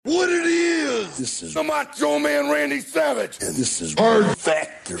This is the Macho Man Randy Savage. And this is Hard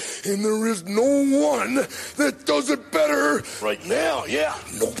Factor. And there is no one that does it better. Right now, yeah.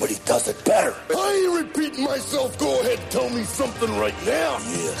 Nobody does it better. I ain't repeating myself. Go ahead, tell me something right now.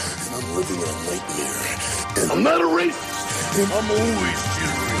 Yeah, and I'm living a nightmare. And I'm not a racist. And I'm always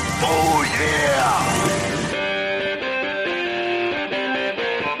cheering. Oh, yeah.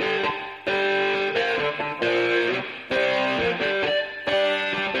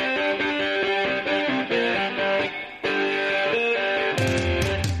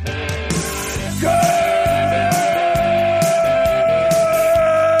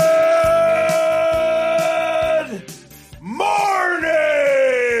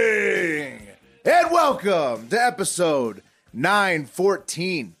 Welcome to episode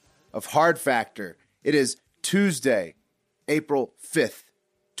 914 of Hard Factor. It is Tuesday, April 5th,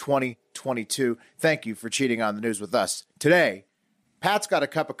 2022. Thank you for cheating on the news with us. Today, Pat's got a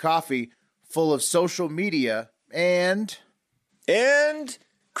cup of coffee full of social media and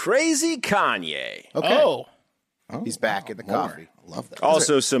crazy Kanye. Okay. Oh, He's back in the coffee. I love that.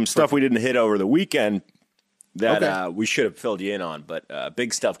 Also, some stuff we didn't hit over the weekend that we should have filled you in on, but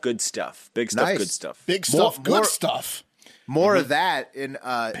big stuff, good stuff. Big stuff, Nice. good stuff. big stuff, good stuff. More of that in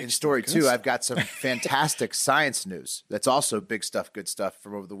story two. I've got some fantastic science news. That's also big stuff, good stuff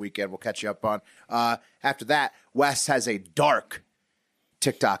from over the weekend. We'll catch you up on. After that, Wes has a dark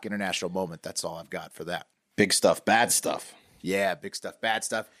TikTok international moment. That's all I've got for that. Big stuff, bad stuff. Yeah, big stuff, bad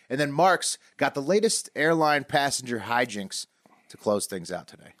stuff. And then Mark's got the latest airline passenger hijinks to close things out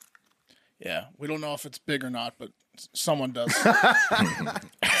today. Yeah, we don't know if it's big or not, but someone does.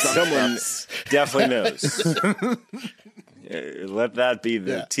 Someone definitely knows. Let that be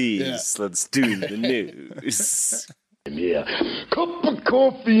the tease. Yeah. Let's do the news. Yeah, cup of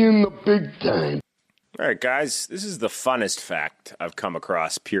coffee in the big time. All right, guys, this is the funnest fact I've come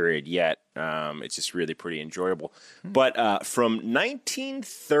across, period, yet. It's just really pretty enjoyable. But from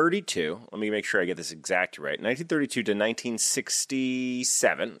 1932, let me make sure I get this exact right, 1932 to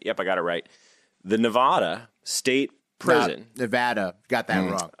 1967, yep, I got it right, the Nevada State Prison. Nevada. Got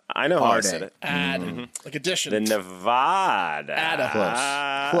that wrong. I know how I said it. Like addition. The Nevada.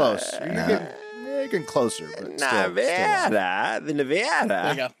 Close. You're getting closer. But Nevada. The Nevada.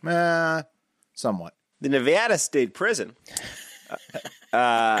 There you go. Somewhat. The Nevada State Prison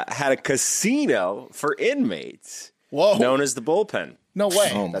had a casino for inmates Whoa. known as the Bullpen. No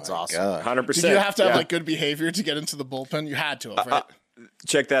way. Oh, That's my awesome. God. 100%. Did you have to have like good behavior to get into the bullpen? You had to have, right?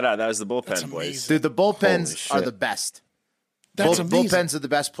 Check that out. That was the Bullpen, That's boys. amazing. Dude, the Holy bullpens shit. are the best. That's amazing. Bullpens are the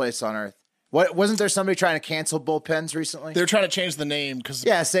best place on earth. Wasn't there somebody trying to cancel bullpens recently? They're trying to change the name because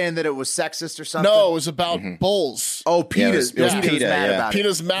Saying that it was sexist or something. no, it was about bulls. Oh, PETA's. it was PETA's PETA, mad yeah. about it.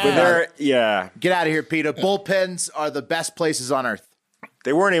 PETA's mad. Get out of here, PETA. Bullpens are the best places on earth.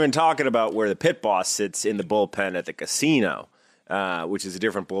 They weren't even talking about where the pit boss sits in the bullpen at the casino, which is a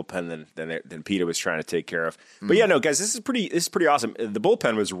different bullpen than PETA was trying to take care of. But yeah, no, guys, this is pretty awesome. The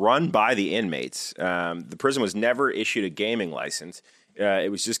bullpen was run by the inmates. The prison was never issued a gaming license.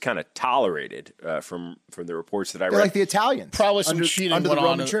 It was just kind of tolerated from the reports that I They're read. like the Italians. Probably some cheating under went the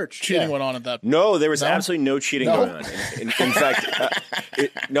Roman on. Church. Cheating Yeah. went on at that. No, there was absolutely no cheating going on. In fact,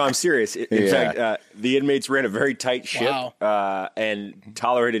 no, I'm serious. In fact, the inmates ran a very tight ship and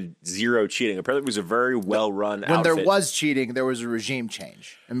tolerated zero cheating. Apparently, it was a very well-run outfit. When there was cheating, there was a regime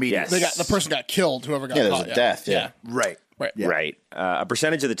change immediately. Yes. The person got killed. Whoever got Yeah, there caught. was a death, yeah. Right. Yeah. Right. A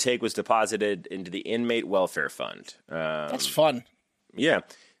percentage of the take was deposited into the inmate welfare fund. That's fun. Yeah.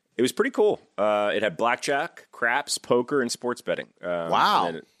 It was pretty cool. It had blackjack, craps, poker, and sports betting. Wow.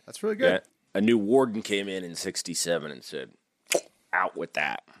 and then, That's really good. a new warden came in 67 and said, out with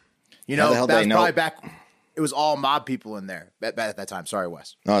that. You How know, the hell that they was know- probably back. It was all mob people in there at that time. Sorry,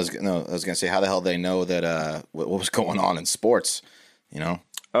 Wes. I was going to say, how the hell they know that what was going on in sports? You know,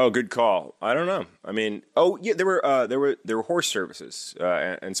 Oh, good call. I don't know. I mean, there were horse services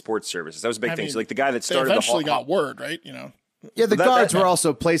and sports services. That was a big thing. So like the guy that They started eventually the got word, right? You know. Yeah, the guards were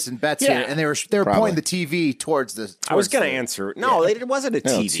also placing bets Yeah. here, and they were pointing the TV towards the. I was going to the- answer. No, it wasn't a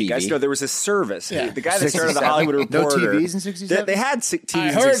TV. TV. Guys, no, there was a service. Yeah. The guy that started the 67? Hollywood No Reporter. TVs in 67? They had TVs I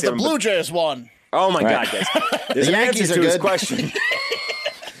in heard 67. the Blue Jays won. Oh my Right. God, guys! There's an Yankees answer are to his good. question.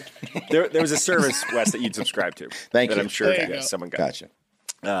 There was a service, Wes, that you'd subscribe to. Thank that you. I'm sure There you go. someone got. Gotcha.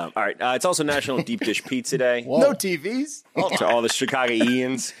 All right. It's also National Deep Dish Pizza Day. No TVs. To all the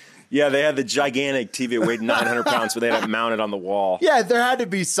Chicagoians. Yeah, they had the gigantic TV. It weighed 900 pounds, but they had it mounted on the wall. Yeah, there had to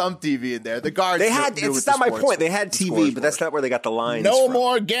be some TV in there. The guards. They had. knew It's what not my the point. They had the TV, scores but that's were. not where they got the lines. No from.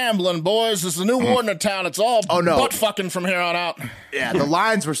 more gambling, boys. There's a new warden in town. It's all butt fucking from here on out. Yeah, the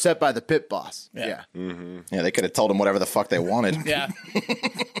lines were set by the pit boss. Yeah. Yeah, they could have told them whatever the fuck they wanted. Yeah.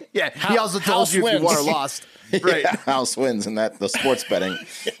 Yeah, he also told you if you won or lost. Right. House wins in the sports betting.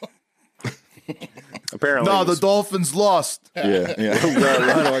 Apparently, no, the Dolphins lost. Yeah.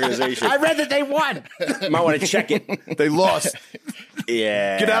 organization. I read that they won. Might want to check it. They lost.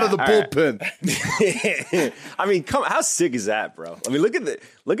 Yeah, Get out of the bullpen. Right. I mean, how sick is that, bro? I mean, look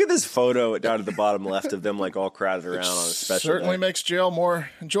at this photo down at the bottom left of them like all crowded around on a special. Certainly day. makes jail more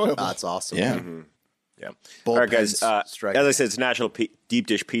enjoyable. That's awesome. Yeah. Mm-hmm. Yeah. All right, guys. As I said, it's National Deep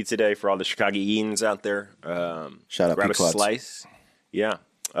Dish Pizza Day for all the Chicagoans out there. Shout out, grab a P-Clubs. slice. Yeah.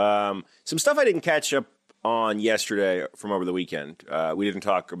 Some stuff I didn't catch up on yesterday from over the weekend. We didn't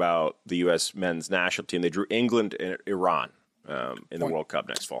talk about the U.S. men's national team. They drew England and Iran in the World Cup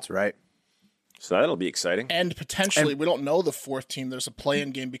next fall. That's right. So that'll be exciting. And potentially, we don't know the fourth team. There's a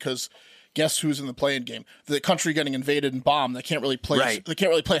play-in game because guess who's in the play-in game? The country getting invaded and bombed. They can't really play. Right. They can't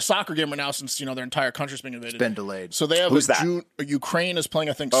really play a soccer game right now since their entire country's being invaded. It's been delayed. So they have Who's that? June. Ukraine is playing,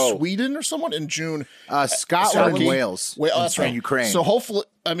 I think, Sweden or someone in June. Scotland and Wales. That's right. And Ukraine. So hopefully,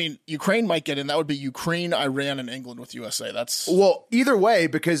 I mean, Ukraine might get in. That would be Ukraine, Iran, and England with USA. That's either way,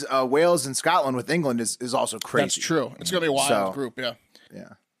 because Wales and Scotland with England is also crazy. That's true. It's going to be a wild group. Yeah.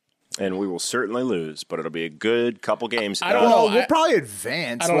 Yeah. And we will certainly lose, but it'll be a good couple games. I don't know. We'll probably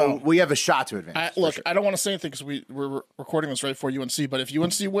advance. I don't know. We have a shot to advance. Look, sure. I don't want to say anything because we're recording this right before UNC, but if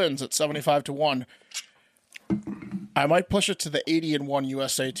UNC wins at 75-1, I might push it to the 80-1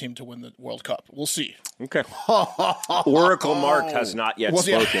 USA team to win the World Cup. We'll see. Okay. Oracle Mark has not yet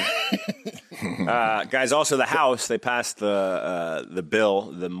spoken. Guys, also the House, they passed the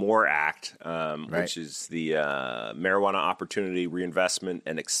bill, the MORE Act, which is the Marijuana Opportunity Reinvestment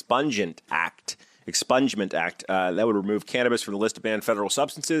and Expungement Act. That would remove cannabis from the list of banned federal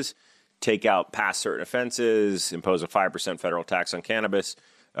substances, take out past certain offenses, impose a 5% federal tax on cannabis.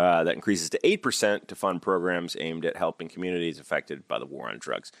 That increases to 8% to fund programs aimed at helping communities affected by the war on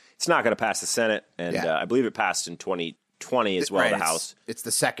drugs. It's not going to pass the Senate, and I believe it passed in 2020 as well, the House. It's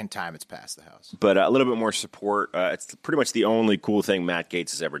the second time it's passed the House. But a little bit more support. It's pretty much the only cool thing Matt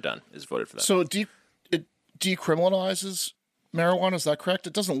Gaetz has ever done is voted for that. So it decriminalizes marijuana, is that correct?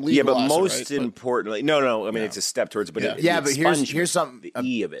 It doesn't legalize yeah, but most it, right? importantly, no. I mean, it's a step towards it. But but here's something. The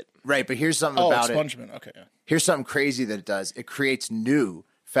E of it. Right, but here's something about expungement. Okay, yeah. Here's something crazy that it does. It creates new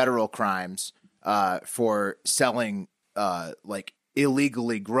federal crimes for selling like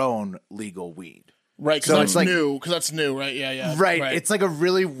illegally grown legal weed. Right, because that's new. Because that's new, right? Yeah. Right. It's like a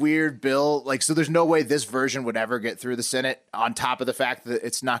really weird bill. Like, so there's no way this version would ever get through the Senate. On top of the fact that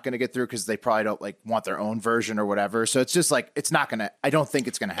it's not going to get through because they probably don't want their own version or whatever. So it's just like it's not going to. I don't think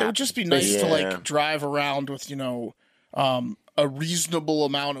it's going to happen. It would just be nice to drive around with a reasonable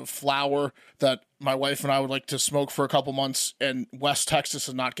amount of flour that my wife and I would like to smoke for a couple months in West Texas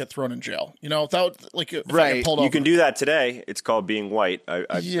and not get thrown in jail. Without right. You can do that today. It's called being white.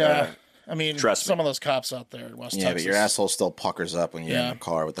 I mean, trust some of those cops out there in West Texas. Yeah, but your asshole still puckers up when you're in the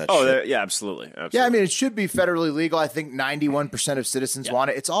car with that shit. Yeah, absolutely. Yeah, I mean, it should be federally legal. I think 91% of citizens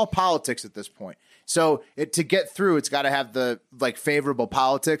want it. It's all politics at this point. So to get through, it's got to have the favorable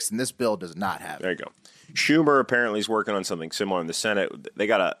politics, and this bill does not have it. There you go. Schumer apparently is working on something similar in the Senate.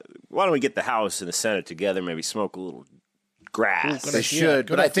 Why don't we get the House and the Senate together, maybe smoke a little grass? They should,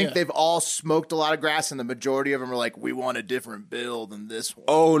 but I think they've all smoked a lot of grass, and the majority of them are like, we want a different bill than this one.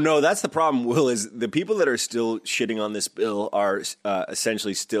 Oh, no, that's the problem, Will, is the people that are still shitting on this bill are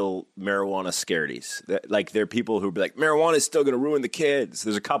essentially still marijuana scaredies. They're people who be like, marijuana is still going to ruin the kids.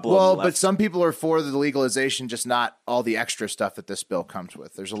 There's a couple of them left. Well, but some people are for the legalization, just not all the extra stuff that this bill comes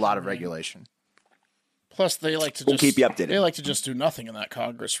with. There's a lot of regulation. Plus, they like to keep you updated. They like to just do nothing in that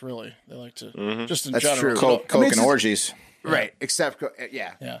Congress, really. They like to just in That's general. True. Coke and orgies. Right, except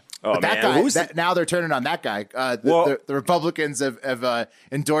Yeah. Oh, but that man. guy, now they're turning on that guy. The Republicans have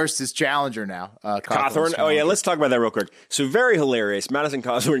endorsed his challenger now. Cawthorn. Oh, yeah, let's talk about that real quick. So very hilarious. Madison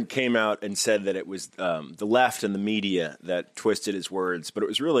Cawthorn came out and said that it was the left and the media that twisted his words, but it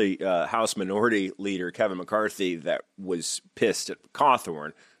was really House Minority Leader Kevin McCarthy that was pissed at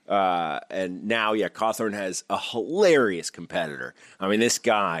Cawthorn. And now, Cawthorn has a hilarious competitor. I mean, this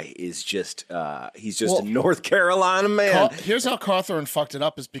guy is just, he's just a North Carolina man. Here's how Cawthorn fucked it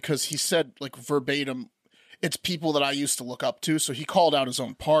up is because he said, verbatim, it's people that I used to look up to. So he called out his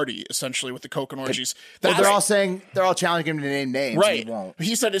own party, essentially, with the Coke and orgies. They're all challenging him to name names. Right. And he won't.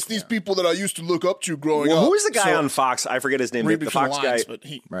 He said it's these people that I used to look up to growing up. Who was the guy on Fox? I forget his name. The Fox guy. But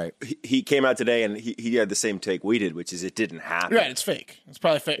he came out today and he had the same take we did, which is it didn't happen. Right, it's fake. It's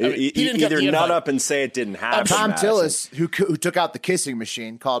probably fake. I mean, he didn't either get nut up and say it didn't happen. Tom Tillis, who took out the kissing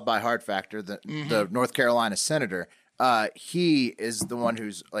machine, called by Hard Factor, the North Carolina senator, he is the one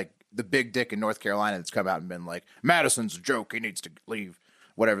who's the big dick in North Carolina that's come out and been like, Madison's a joke. He needs to leave.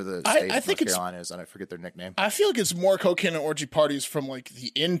 whatever the state I of think North Carolina is, and I forget their nickname. I feel like it's more cocaine and orgy parties from like the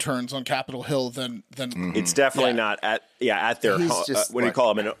interns on Capitol Hill than It's definitely not at their He's home. just What do you like-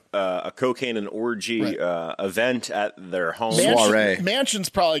 call them? A cocaine and orgy event at their home. Soiree. Mansion's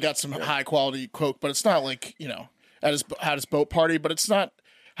probably got some high quality coke, but it's not like at his boat party. But it's not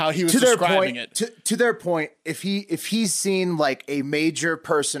how he was describing it. To their point, if he's seen like a major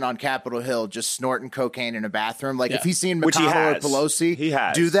person on Capitol Hill just snorting cocaine in a bathroom, like if he's seen Which he McConnell or has. Pelosi He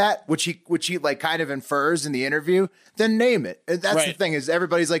has. do that, which he like kind of infers in the interview, then name it. And that's the Right. thing is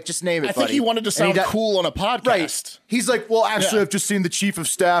everybody's like, just name it. I think buddy. he wanted to And sound he cool on a podcast. Right. He's like, well, actually, Yeah. I've just seen the chief of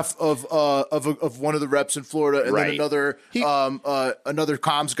staff of one of the reps in Florida, and Right. then another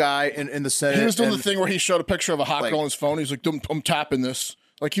comms guy in the Senate. He was doing the and- thing where he showed a picture of a hot Like- girl on his phone. He's like, I'm tapping this.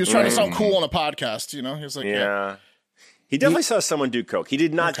 Like he was trying to sound cool on a podcast, He was like, Yeah. He definitely saw someone do coke. He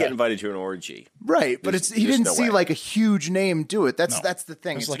did not get invited to an orgy. Right, but he there's didn't no see way. like a huge name do it. That's the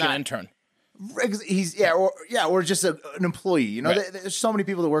thing. It's It's like not, an intern. He's or just an employee. Right. There's so many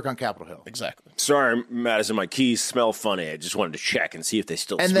people that work on Capitol Hill. Exactly. Sorry, Madison, my keys smell funny. I just wanted to check and see if they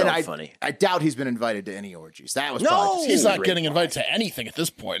still And smell then funny. I doubt he's been invited to any orgies. That was No! probably just He's not Great getting invited to anything at this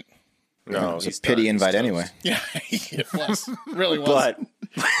point. No, It's he's a pity done. invite He's anyway. Yeah, it was. Really was. But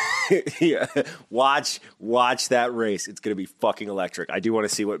yeah, watch that race. It's going to be fucking electric. I do want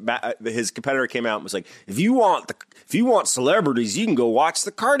to see what his competitor came out and was like. If you want celebrities, you can go watch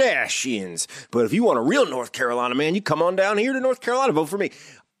the Kardashians. But if you want a real North Carolina man, you come on down here to North Carolina. Vote for me.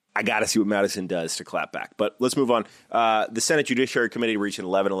 I got to see what Madison does to clap back. But let's move on. The Senate Judiciary Committee reached an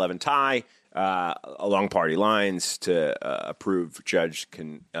 11-11 tie along party lines to approve Judge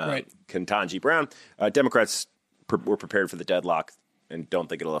Ketanji Brown. Democrats were prepared for the deadlock and don't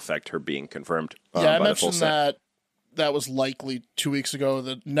think it'll affect her being confirmed. Yeah, I by the full mentioned Senate. that was likely 2 weeks ago.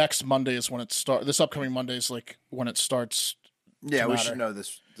 The next Monday is when it starts. This upcoming Monday is like when it starts. Yeah, to we matter. should know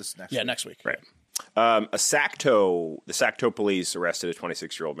this next. Yeah, week. next week. Right. The Sacktoe police arrested a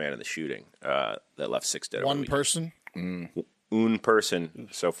 26-year-old man in the shooting that left 6 dead. over the One weekend. person. One person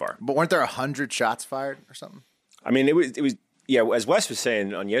so far. But weren't there 100 shots fired or something? I mean, it was. Yeah, as Wes was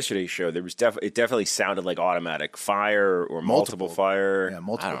saying on yesterday's show, there was it definitely sounded like automatic fire or multiple fire. Yeah,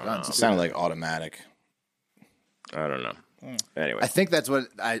 multiple guns. It sounded like automatic. I don't know. Anyway, I think that's what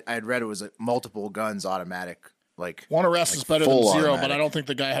I had read. It was like multiple guns, automatic. Like One arrest is better than full zero, but automatic. I don't think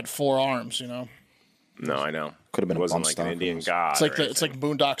the guy had 4 arms. no, I know. Could have been It a wasn't bump like stock. an Indian god. It's like it's like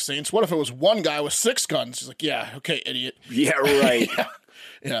Boondock Saints. What if it was one guy with 6 guns? He's like, yeah, okay, idiot. Yeah, right.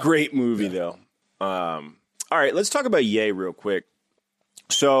 Yeah. Great movie though. All right, let's talk about Ye real quick.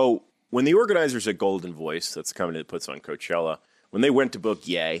 So when the organizers at Golden Voice, that's the company that puts on Coachella, when they went to book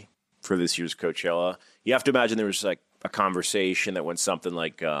Ye for this year's Coachella, you have to imagine there was like a conversation that went something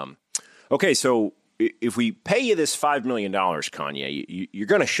like, okay, so if we pay you this $5 million, Kanye, you're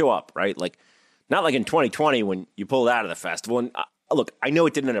going to show up, right? Like, not like in 2020 when you pulled out of the festival. And look, I know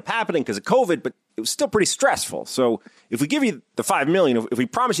it didn't end up happening because of COVID, but it was still pretty stressful. So if we give you the $5 million, if we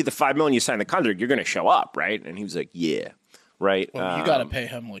promise you the $5 million, you sign the contract, you're going to show up, right? And he was like, yeah, right. Well, you got to pay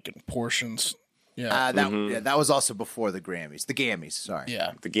him like in portions. Yeah. that was also before the Grammys. The Gammys, sorry.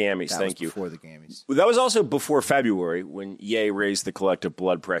 Yeah. The Gammys, That thank was you. before the Gammys. That was also before February when Ye raised the collective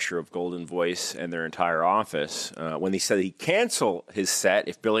blood pressure of Golden Voice and their entire office when they said he'd cancel his set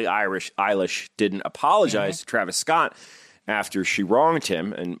if Billie Eilish didn't apologize to Travis Scott after she wronged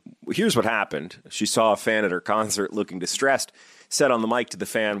him. And here's what happened. She saw a fan at her concert looking distressed, said on the mic to the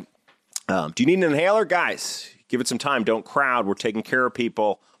fan, do you need an inhaler? Guys, give it some time. Don't crowd. We're taking care of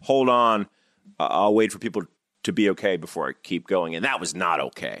people. Hold on. I'll wait for people to be okay before I keep going. And that was not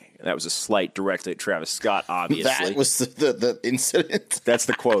okay. That was a slight directly at Travis Scott, obviously. That was the incident. That's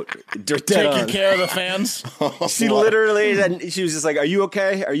the quote. Dead Taking on. care of the fans. She literally, and she was just like, are you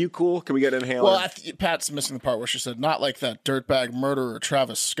okay? Are you cool? Can we get an inhaler? Well, Pat's missing the part where she said, not like that dirtbag murderer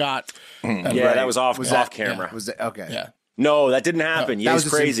Travis Scott. yeah, that was off camera. Was it okay? Yeah. No, that didn't happen. That Ye's was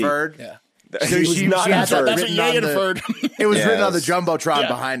just crazy. inferred. Yeah. He was not she had that inferred. That's what written Ye on the- inferred. It was Yeah, written on the it's- jumbotron Yeah.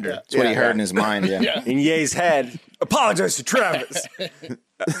 behind her. That's what he heard in his mind. Yeah. In Ye's head, apologize to Travis. It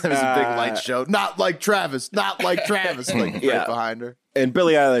was a big light show. Not like Travis. Not like Travis. Like Yeah. right behind her. And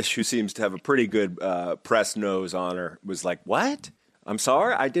Billie Eilish, who seems to have a pretty good press nose on her, was like, what? I'm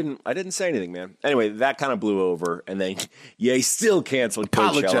sorry, I didn't say anything, man. Anyway, that kind of blew over, and then Ye still canceled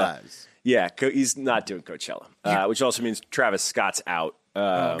Coachella. Apologize. Yeah, he's not doing Coachella, which also means Travis Scott's out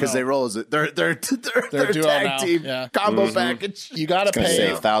because they roll as they're duo tag now, team combo package. You got to Gonna pay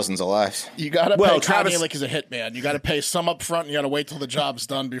save thousands of lives. You got to Well, pay Travis- Kanye like he's a hitman. You got to pay some up front, and you got to wait till the job's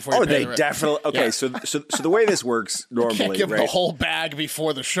done before. You Oh, pay they the rest. definitely. Okay, Yeah. so the way this works You can't normally, give him right? the whole bag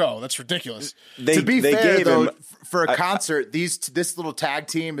before the show. That's ridiculous. To be they fair, gave though, him. for a concert, this little tag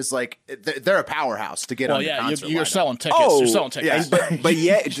team is like they're a powerhouse to get Well, on the yeah, concert you're lineup. selling tickets. Oh, You're selling tickets. But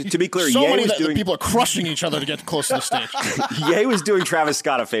yeah, to be clear, So Ye many was that doing people are crushing each other to get close to the stage. Ye was doing Travis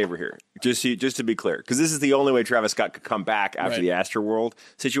Scott a favor here, just to be clear, because this is the only way Travis Scott could come back after Right. the Astroworld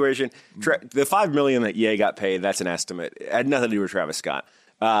situation. The $5 million that Ye got paid, that's an estimate. It had nothing to do with Travis Scott.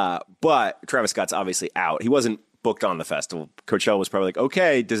 But Travis Scott's obviously out. He wasn't booked on the festival. Coachella was probably like,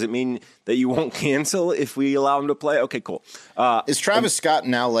 okay, does it mean that you won't cancel if we allow him to play? Okay, cool. Is Travis Scott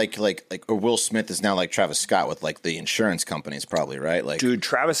now like or Will Smith is now like Travis Scott with like the insurance companies probably, right? Like, Dude,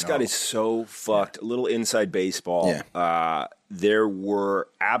 Travis Scott is so fucked. A little inside baseball. Yeah. There were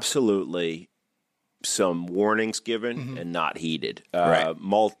absolutely some warnings given and not heeded. Right.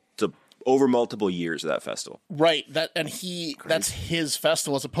 Over multiple years of that festival. Right. That's his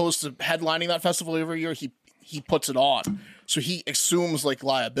festival as opposed to headlining that festival every year. He puts it on, so he assumes like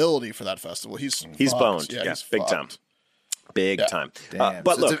liability for that festival. He's fucked. boned. Yeah, Yeah, he's big fucked. time. Big time. Damn.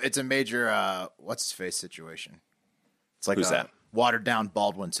 But So look, it's a major what's his face situation. It's like Who's a that? watered down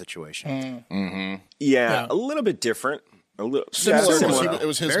Baldwin situation. yeah, a little bit different. A little Similar. similar. It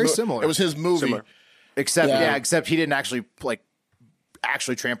was his. Very similar. It was his movie. Similar. Except he didn't actually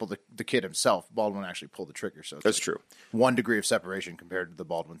actually trample the kid himself. Baldwin actually pulled the trigger. So it's That's true. 1 degree of separation compared to the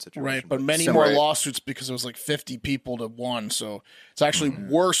Baldwin situation. Right, but many similar. more lawsuits because it was like 50 people to one. So it's actually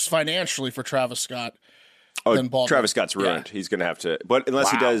worse financially for Travis Scott than Baldwin. Travis Scott's ruined. He's going to have to, but unless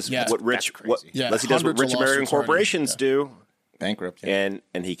he does Yeah. what That's rich, crazy. what, Yeah, unless he does what hundreds rich of American lawsuits already. corporations do, bankrupt. Yeah.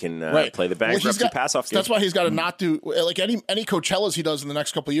 and he can Right. play the Well, he's bankruptcy got- pass-off game. That's why he's got to not do like any Coachellas he does in the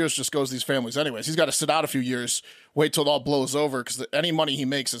next couple of years just goes to these families anyways. He's got to sit out a few years, wait till it all blows over because any money he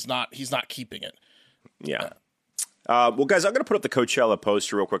makes he's not keeping it. Yeah. Well, guys, I'm going to put up the Coachella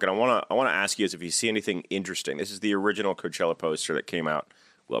poster real quick, and I want to ask you if you see anything interesting. This is the original Coachella poster that came out,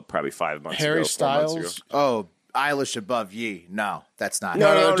 well, probably 5 months Harry ago, 4 months ago. Styles. Oh, Eilish above Ye. No, that's not.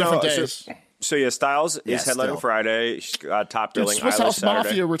 No, different days. So yeah, Styles is headlining still. Friday. She's got top Dude, billing. Swiss Eilish House Saturday.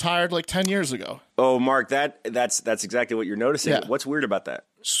 Mafia retired like 10 years ago. Oh, Mark, that's exactly what you're noticing. Yeah. What's weird about that?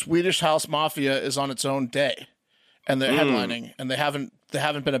 Swedish House Mafia is on its own day, and they're headlining, and they haven't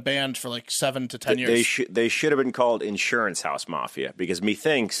been a band for like 7 to 10 years. They should have been called Insurance House Mafia because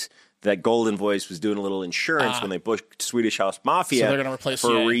methinks that Golden Voice was doing a little insurance when they booked Swedish House Mafia So they're gonna replace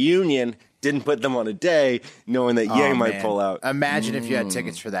for a Ye. reunion. Didn't put them on a day, knowing that Ye might man. pull out. Imagine if you had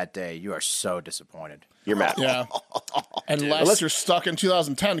tickets for that day. You are so disappointed. You're mad. Yeah. Unless you're stuck in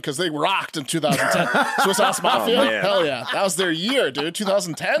 2010 because they rocked in 2010. Swiss House Mafia? man. Hell yeah. That was their year, dude.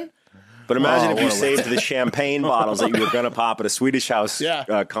 2010? But imagine Oh, if you what a saved the champagne bottles that you were going to pop at a Swedish House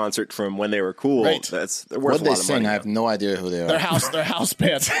Yeah. Concert from when they were cool. Right. They're worth What a they lot of sing? money. I have no idea who they are. Their house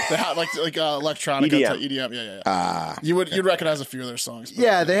bands. They have like electronic EDM. EDM. Yeah. You'd recognize a few of their songs. But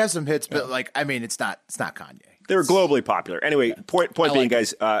Yeah, they have some hits, but it's not Kanye. They were globally popular. Anyway, point being, like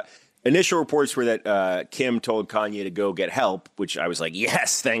guys, initial reports were that Kim told Kanye to go get help, which I was like,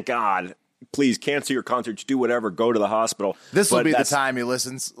 yes, thank God. Please cancel your concerts, do whatever, go to the hospital. This will But be the that's- time he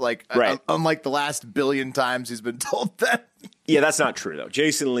listens. Right. Unlike the last billion times he's been told that. Yeah, that's not true, though.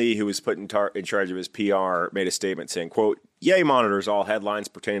 Jason Lee, who was put in charge of his PR, made a statement saying, quote, Ye monitors all headlines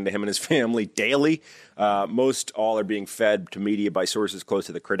pertaining to him and his family daily. Most all are being fed to media by sources close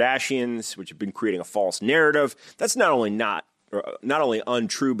to the Kardashians, which have been creating a false narrative. That's not only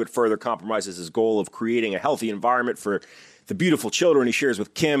untrue, but further compromises his goal of creating a healthy environment for the beautiful children he shares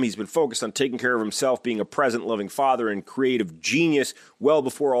with Kim. He's been focused on taking care of himself, being a present, loving father, and creative genius well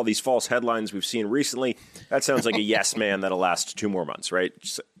before all these false headlines we've seen recently. That sounds like a yes man that'll last 2 more months, right?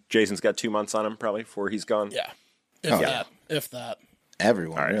 Jason's got 2 months on him probably before he's gone. yeah. If that.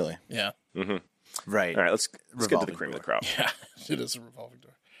 Everyone, really. Yeah. Right. All right, let's get to the Revolving cream of the door. crop. Yeah. It is a revolving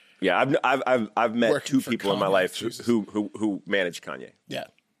door. Yeah, I've met Working 2 for people in my Kanye, life Jesus. who managed Kanye. Yeah.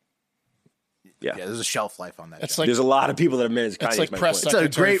 Yeah. Yeah, there's a shelf life on that. It's job. like There's a lot of people that have managed Kanye. it's like is my press point. It's a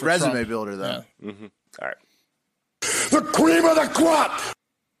secretary great for resume Trump. builder, though. Yeah. All right. The cream of the crop!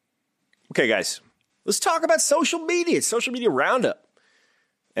 Okay, guys, let's talk about social media. It's social media roundup.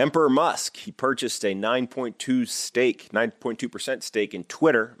 Emperor Musk, he purchased a 9.2% stake in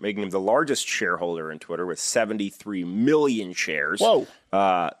Twitter, making him the largest shareholder in Twitter with 73 million shares. Whoa.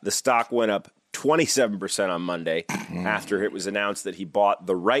 The stock went up 27% on Monday after it was announced that he bought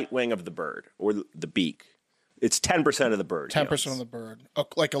the right wing of the bird, or the beak. It's 10% of the bird. 10% of the bird,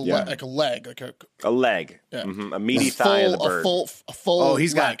 like a leg, like a leg, a meaty thigh of the bird. A full. Oh,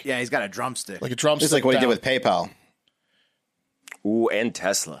 he's leg. got he's got a drumstick. Like a drumstick. It's like what he did with PayPal. Ooh, and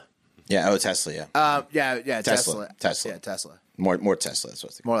Tesla. Yeah, Tesla. Yeah. Tesla. Tesla. Yeah, Tesla. More Tesla. That's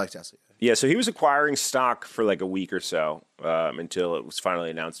what More like Tesla. Yeah, so he was acquiring stock for like a week or so until it was finally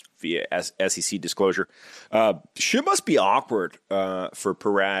announced via SEC disclosure. Shit must be awkward for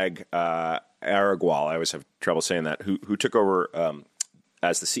Parag Agrawal. I always have trouble saying that. Who took over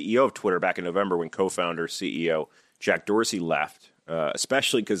as the CEO of Twitter back in November when co-founder CEO Jack Dorsey left,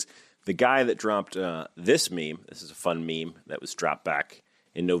 especially because the guy that dropped this meme, this is a fun meme that was dropped back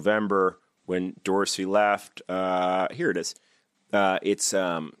in November when Dorsey left. Here it is.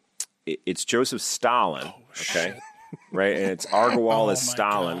 It's Joseph Stalin, okay, right, and it's Agrawal as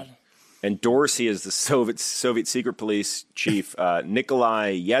Stalin, God. And Dorsey is the Soviet secret police chief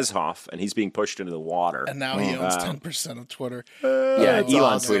Nikolai Yezhov, and he's being pushed into the water. And now he owns 10% of Twitter. Elon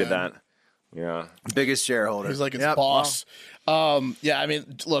tweeted that. Yeah, biggest shareholder. He's like his boss. Wow. I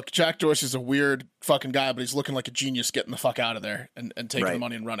mean, look, Jack Dorsey's a weird fucking guy, but he's looking like a genius getting the fuck out of there and taking the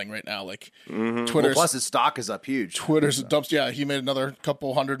money and running right now. Like Twitter's plus his stock is up huge. Twitter's dumps. Yeah, he made another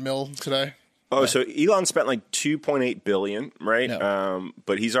couple $100 million today. Oh, so Elon spent like $2.8 billion, right? Yeah.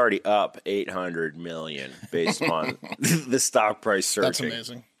 But he's already up $800 million based on the stock price surging. That's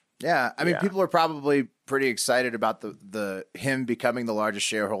amazing. Yeah, I mean, people are probably pretty excited about the him becoming the largest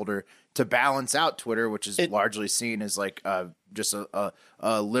shareholder to balance out Twitter, which is largely seen as like just a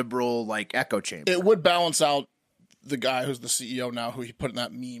liberal like echo chamber. It would balance out the guy who's the CEO now, who he put in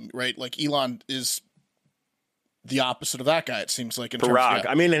that meme, right? Like Elon is the opposite of that guy, it seems like. Parag.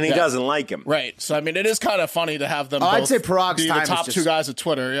 I mean, and he doesn't like him. Right. So, I mean, it is kind of funny to have them both I'd say Parag's be time the top is two guys at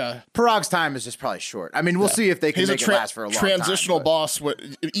Twitter, yeah. Parag's time is just probably short. I mean, we'll see if they can make it last for a long time. He's a transitional boss.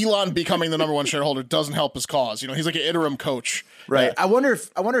 Elon becoming the number one shareholder doesn't help his cause. You know, he's like an interim coach. Right. I wonder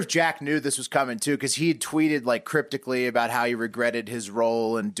if Jack knew this was coming, too, because he had tweeted, like, cryptically about how he regretted his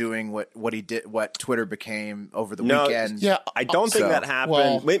role in doing what he did, what Twitter became over the weekend. Yeah. I don't think that happened.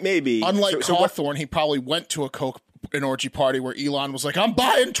 Well, maybe. Unlike Hawthorne, he probably went to a Coke an orgy party where Elon was like, "I'm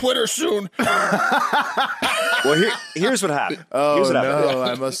buying Twitter soon." Well, here's what happened. No,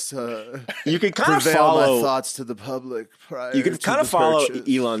 I must. You can kind of follow my thoughts to the public. You can kind of follow purchase.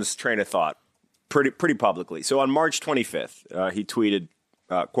 Elon's train of thought pretty publicly. So on March 25th, he tweeted,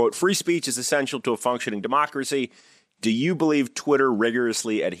 "Quote: Free speech is essential to a functioning democracy. Do you believe Twitter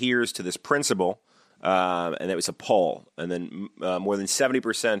rigorously adheres to this principle?" And it was a poll, and then more than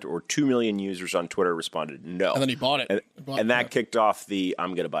 70% or 2 million users on Twitter responded no. And then he bought it. And that kicked off the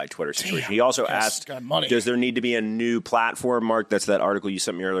I'm going to buy Twitter situation. Damn, he also asked, does there need to be a new platform, Mark? That's that article you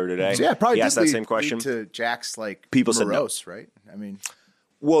sent me earlier today. Yeah, probably he asked that same question. To Jack's, like, people morose, said no. right? I mean...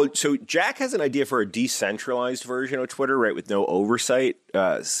 Well, so Jack has an idea for a decentralized version of Twitter, right, with no oversight,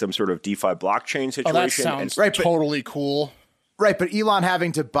 some sort of DeFi blockchain situation. Oh, that sounds totally cool. Right, but Elon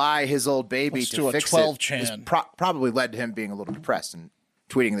having to buy his old baby to fix 12 it chan. Probably led to him being a little depressed and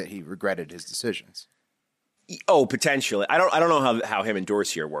tweeting that he regretted his decisions. Oh, potentially. I don't know how him and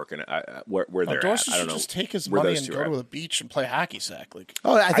Dorsey are working. Where they're Dorsey at. I don't should know. just take his money and go to the beach and play hacky sack. Like,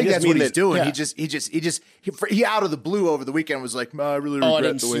 I think that's what he's doing. Yeah. He out of the blue over the weekend was like, I really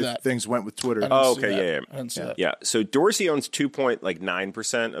regret the way things went with Twitter. Oh, okay, yeah. So Dorsey owns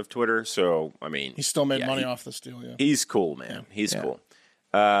 2.9% of Twitter. So I mean, he still made money off this deal. Yeah, he's cool, man. He's cool.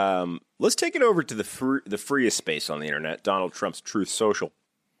 Let's take it over to the freest space on the internet, Donald Trump's Truth Social.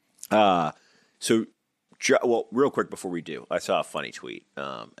 Well, real quick before we do, I saw a funny tweet,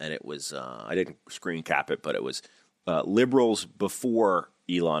 and it was I didn't screen cap it, but it was liberals before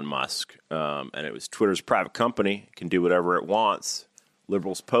Elon Musk, and it was Twitter's a private company, can do whatever it wants.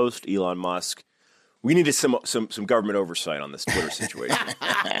 Liberals post Elon Musk. We needed some government oversight on this Twitter situation.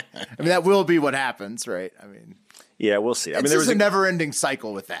 I mean, that will be what happens, right? I mean, yeah, we'll see. It's just a never-ending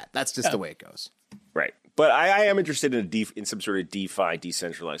cycle with that. That's just the way it goes. Right. But I am interested in some sort of DeFi,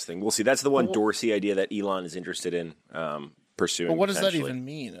 decentralized thing. We'll see. That's the one Dorsey idea that Elon is interested in pursuing. But what does that even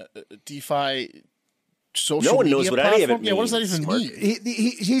mean? DeFi social no one media knows what platform? any of it means. Yeah, what does that even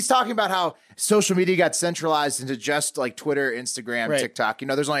mean? He's talking about how social media got centralized into just like Twitter, Instagram, TikTok. You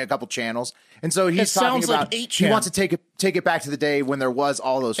know, there's only a couple channels. And so he's talking about he wants to take it back to the day when there was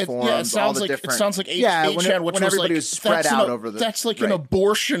all those forums, all the different. It sounds like 8chan, which when everybody was spread out over the. That's like an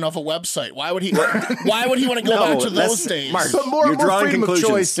abortion of a website. Why would he? Why would he want to go back to those days? Mark, but more freedom of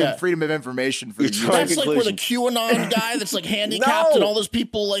choice and freedom of information for you. That's like where the QAnon guy that's like handicapped and all those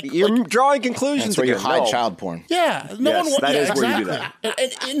people like. You're drawing conclusions. That's where you hide child porn. Yeah, no one. That is exactly. where you do that.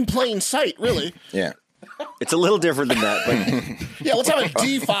 And in plain sight, really. Yeah. It's a little different than that, but yeah, let's have a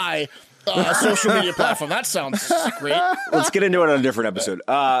DeFi social media platform. That sounds great. Let's get into it on a different episode.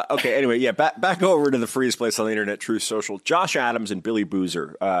 Okay, anyway, yeah, back over to the freest place on the internet, Truth Social. Josh Adams and Billy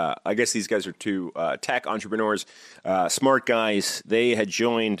Boozer. I guess these guys are two tech entrepreneurs, smart guys. They had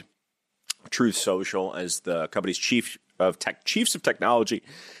joined Truth Social as the company's chiefs of technology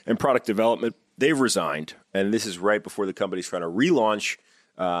and product development. They've resigned, and this is right before the company's trying to relaunch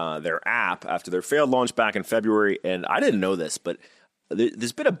their app after their failed launch back in February. And I didn't know this, but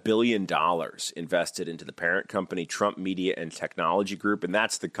there's been $1 billion invested into the parent company, Trump Media and Technology Group, and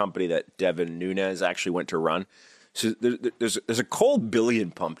that's the company that Devin Nunes actually went to run. So there's a cold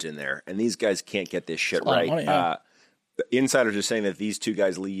billion pumped in there, and these guys can't get this shit right. Money, yeah. Insiders are saying that these two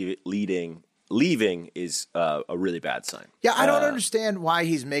guys leaving is a really bad sign. Yeah, I don't understand why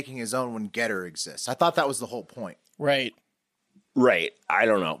he's making his own when Getter exists. I thought that was the whole point. Right. I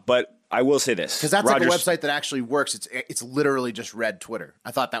don't know, but I will say this. Because that's like a website that actually works. It's literally just red Twitter.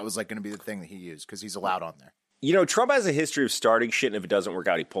 I thought that was like going to be the thing that he used because he's allowed on there. You know, Trump has a history of starting shit, and if it doesn't work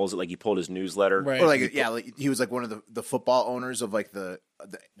out, he pulls it. Like he pulled his newsletter. Right. Or like, he was like one of the football owners of like the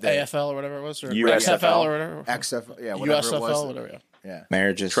AFL or whatever it was. Or USFL. or whatever. XFL, yeah, whatever USFL, it was. whatever, yeah.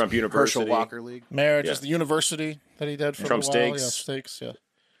 Marriages. Trump University. Herschel Walker League. Marriages, the university that he did for Trump a while. Steaks. Yeah, Steaks, yeah.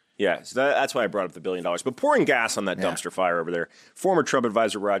 Yeah, so that's why I brought up the $1 billion. But pouring gas on that dumpster fire over there. Former Trump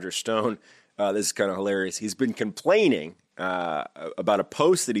advisor Roger Stone, this is kind of hilarious. He's been complaining about a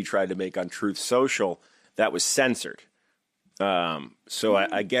post that he tried to make on Truth Social that was censored. So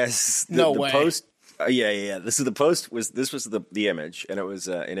I guess the post. Yeah. This is the post. This was the image, and it was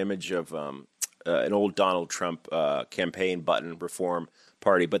an image of an old Donald Trump campaign button reform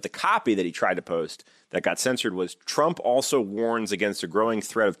party. But the copy that he tried to post that got censored was Trump also warns against a growing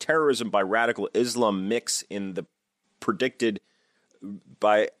threat of terrorism by radical Islam mix in the predicted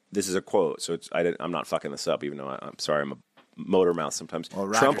by. This is a quote, so I'm not fucking this up, even though I'm sorry, I'm a motor mouth sometimes. Well,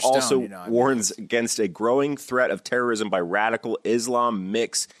 Trump Stone, also warns I mean, against a growing threat of terrorism by radical Islam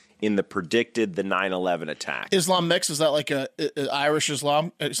mix in the predicted the 9/11 attack. Islam mix, is that like a Irish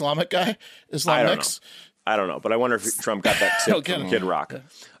Islamic guy? Islam mix? I don't know, but I wonder if Trump got that tip from Kid Rock.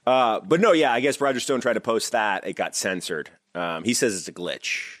 But no, yeah, I guess Roger Stone tried to post that. It got censored. He says it's a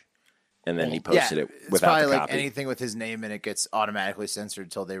glitch. And then he posted it without the copy. It's probably like anything with his name in it gets automatically censored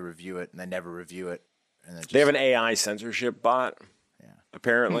until they review it, and they never review it. And then they have an AI censorship bot,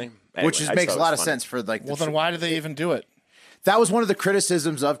 apparently. Anyway, which makes a lot of sense for like. Well, then why do they even do it? That was one of the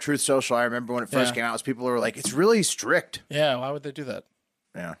criticisms of Truth Social. I remember when it first came out, was people were like, "It's really strict." Yeah, why would they do that?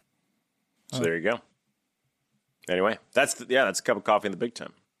 Yeah. So there you go. Anyway, that's a cup of coffee in the big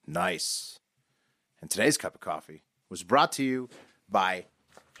time. Nice. And today's cup of coffee was brought to you by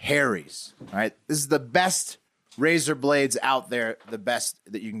Harry's. All right, this is the best razor blades out there, the best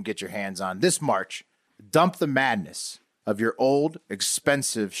that you can get your hands on. This March, dump the madness of your old,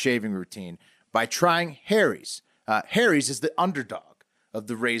 expensive shaving routine by trying Harry's. Harry's is the underdog of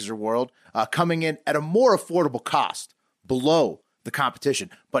the razor world, coming in at a more affordable cost, below the competition,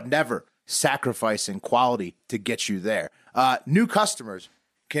 but never sacrificing quality to get you there. New customers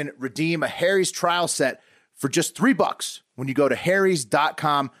can redeem a Harry's trial set for just $3 when you go to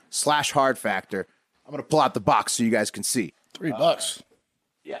harrys.com/hardfactor. I'm going to pull out the box so you guys can see. $3.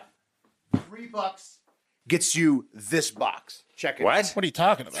 Yeah. $3 gets you this box. Check it What? out. What are you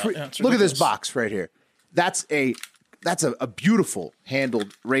talking about? Look at this box right here. That's a beautiful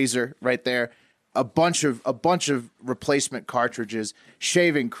handled razor right there. A bunch of replacement cartridges,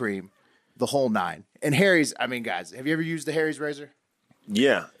 shaving cream, the whole nine. And Harry's, I mean, guys, have you ever used the Harry's razor?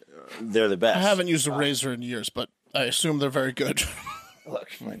 Yeah, they're the best. I haven't used a razor in years, but I assume they're very good. Look,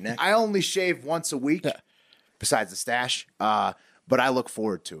 my neck. I only shave once a week, besides the stash, but I look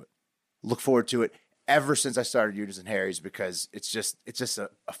forward to it. Look forward to it ever since I started using Harry's because it's just a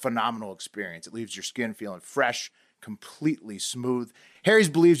phenomenal experience. It leaves your skin feeling fresh, completely smooth. Harry's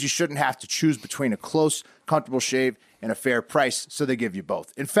believes you shouldn't have to choose between a close, comfortable shave and a fair price, so they give you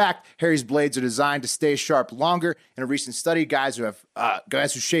both. In fact, Harry's blades are designed to stay sharp longer. In a recent study, guys who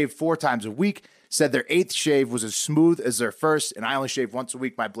shave 4 times a week said their 8th shave was as smooth as their first, and I only shave once a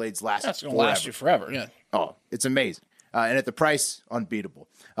week. My blades last That's going to last you forever, yeah. Oh, it's amazing. And at the price, unbeatable.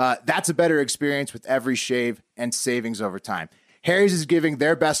 That's a better experience with every shave and savings over time. Harry's is giving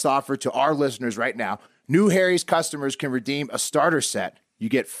their best offer to our listeners right now. New Harry's customers can redeem a starter set. You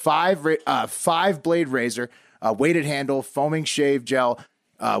get 5-blade razor, a weighted handle, foaming shave gel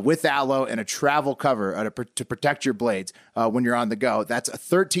with aloe, and a travel cover to protect your blades when you're on the go. That's a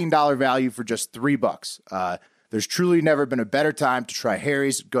 $13 value for just $3. There's truly never been a better time to try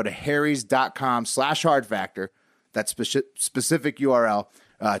Harry's. Go to harrys.com/hardfactor. That's specific URL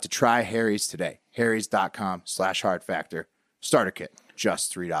to try Harry's today. harrys.com/hardfactor. Starter kit.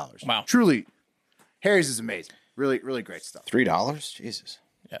 just $3. Wow. Truly, Harry's is amazing. Really, really great stuff. $3? Jesus.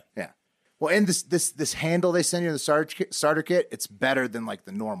 Yeah. Well, and this handle they send you in the starter kit, it's better than like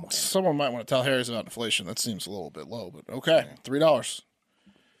the normal handle. Someone might want to tell Harry's about inflation. That seems a little bit low, but okay, $3.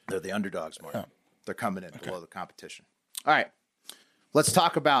 They're the underdogs, Mark. Yeah. They're coming in below the competition. All right, let's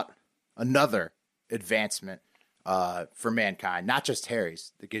talk about another advancement for mankind, not just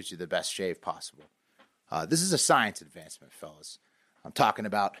Harry's, that gives you the best shave possible. This is a science advancement, fellas. I'm talking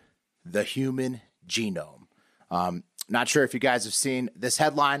about the human genome. Not sure if you guys have seen this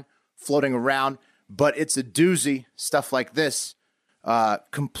headline floating around, but it's a doozy. Stuff like this.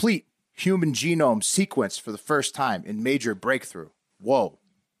 Complete human genome sequence for the first time in major breakthrough. Whoa.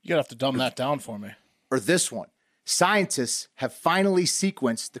 You're going to have to dumb that down for me. Or this one. Scientists have finally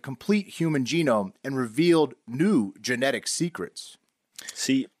sequenced the complete human genome and revealed new genetic secrets.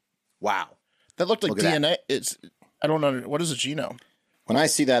 See, wow. That looked like DNA. I don't know. What is a genome? When I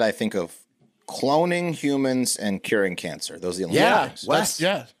see that, I think of cloning humans and curing cancer. Those are the only things. Wes.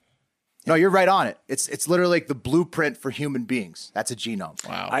 Yeah. No, you're right on it. It's literally like the blueprint for human beings. That's a genome.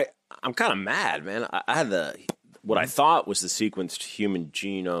 Wow. I'm kind of mad, man. I had what I thought was the sequenced human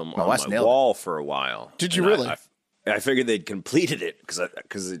genome on my wall for a while. Did you really? I figured they'd completed it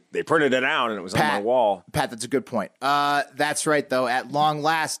because they printed it out and it was on my wall. Pat, that's a good point. That's right, though. At long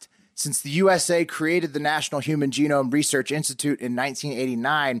last, since the USA created the National Human Genome Research Institute in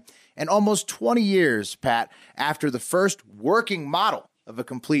 1989, and almost 20 years, Pat, after the first working model of a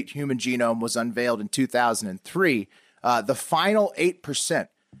complete human genome was unveiled in 2003, the final 8%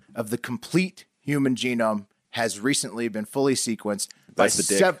 of the complete human genome has recently been fully sequenced by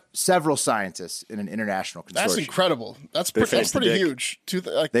several scientists in an international consortium. That's incredible. That's pretty huge.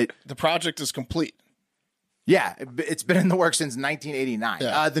 The project is complete. Yeah, it's been in the works since 1989.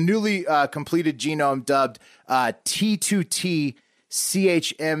 Yeah. The newly completed genome, dubbed T2T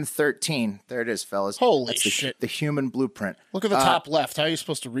CHM13. There it is, fellas. Holy shit. The human blueprint. Look at the top left. How are you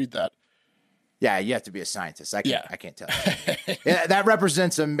supposed to read that? Yeah, you have to be a scientist. I can't tell you. Yeah, that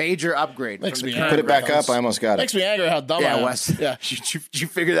represents a major upgrade. Put it back up. I almost got it. Makes me angry how dumb I am. Wes. Yeah, did you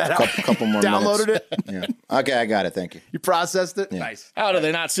figure that out? Couple more Downloaded minutes. It? Yeah. Okay, I got it. Thank you. You processed it? Yeah. Nice. How did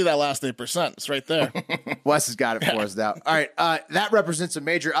they not see that last 8%? It's right there. Wes has got it for us now. All right, that represents a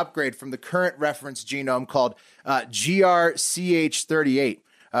major upgrade from the current reference genome called GRCH38.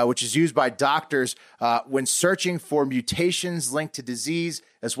 Which is used by doctors when searching for mutations linked to disease,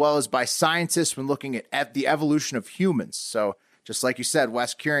 as well as by scientists when looking at the evolution of humans. So just like you said,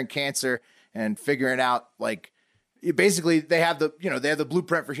 Wes, curing cancer and figuring out, like, basically they have the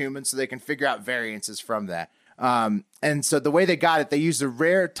blueprint for humans, so they can figure out variances from that. And so the way they got it, they used a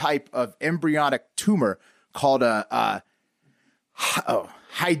rare type of embryonic tumor called damn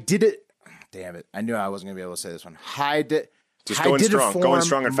it, I knew I wasn't going to be able to say this one. Just going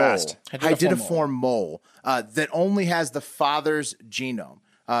strong and fast. Hydidiform mole that only has the father's genome,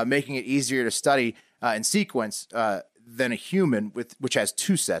 making it easier to study and sequence than a human which has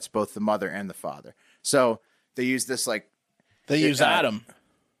two sets, both the mother and the father. So they use this use Adam.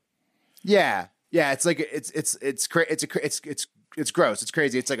 Yeah. It's like it's gross. It's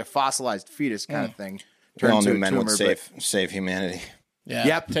crazy. It's like a fossilized fetus kind of thing. We all knew men would save humanity. Yeah.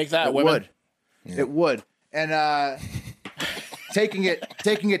 Yep. Take that, it women. Would. Yeah. It would. And taking it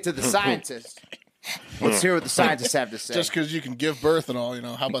to the scientists. Let's hear what the scientists have to say. Just because you can give birth and all,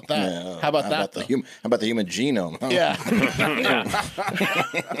 how about that? Yeah, how about that? How about the human genome? Huh? Yeah.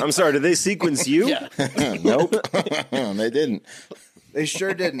 I'm sorry. Did they sequence you? Yeah. Nope. They didn't. They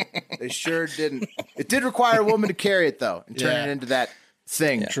sure didn't. It did require a woman to carry it, though, and turn it into that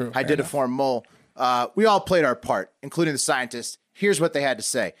thing. True. Hydidiform mole. We all played our part, including the scientists. Here's what they had to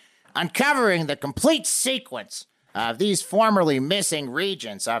say. Uncovering the complete sequence of these formerly missing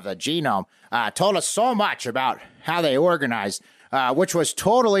regions of the genome told us so much about how they organized, which was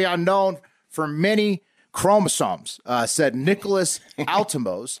totally unknown for many chromosomes, said Nicholas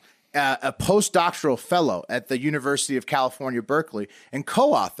Altimos, a postdoctoral fellow at the University of California, Berkeley, and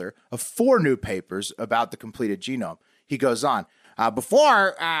co-author of 4 new papers about the completed genome. He goes on,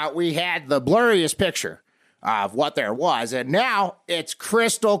 before we had the blurriest picture of what there was, and now it's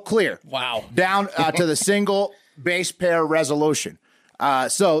crystal clear. Wow. Down to the single base pair resolution.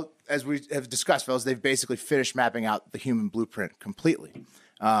 So, as we have discussed, fellas, they've basically finished mapping out the human blueprint completely.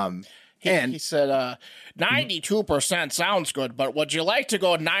 He said, 92% sounds good, but would you like to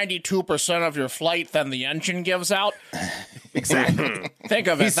go 92% of your flight than the engine gives out? Exactly. Think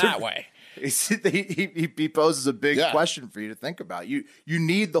of it that way. He poses a big question for you to think about. You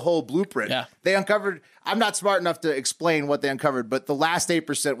need the whole blueprint. Yeah. They uncovered, I'm not smart enough to explain what they uncovered, but the last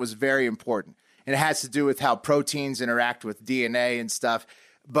 8% was very important. and it has to do with how proteins interact with DNA and stuff.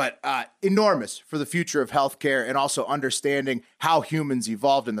 But enormous for the future of healthcare and also understanding how humans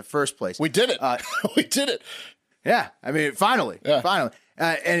evolved in the first place. We did it. We did it. Yeah, I mean, finally.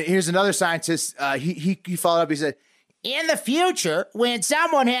 And here's another scientist. He followed up. He said, in the future, when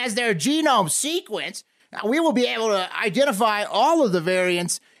someone has their genome sequenced, we will be able to identify all of the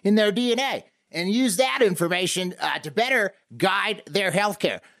variants in their DNA and use that information to better guide their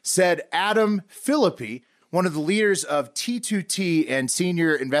healthcare, said Adam Philippi, one of the leaders of T2T and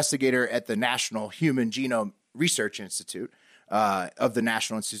senior investigator at the National Human Genome Research Institute of the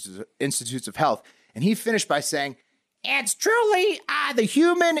National Institutes of Health. And he finished by saying, it's truly the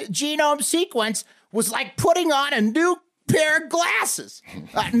human genome sequence was like putting on a new pair of glasses.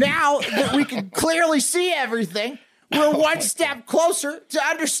 Now that we can clearly see everything, we're one step closer to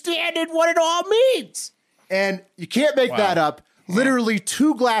understanding what it all means. And you can't make that up. Literally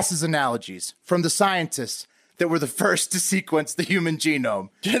 2 glasses analogies from the scientists that were the first to sequence the human genome.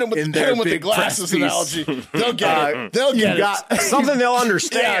 Hit them with the glasses analogy. They'll get it. They'll get it. Something they'll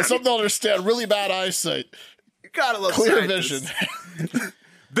understand. Yeah, something they'll understand. Really bad eyesight. You gotta love clear scientists. vision.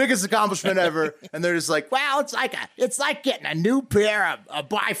 Biggest accomplishment ever. And they're just like, well, it's like getting a new pair of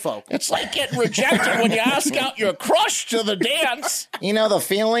bifocals. It's like getting rejected when you ask out your crush to the dance. You know the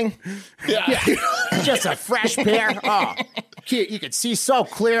feeling? Yeah. Just a fresh pair. Oh, you can see so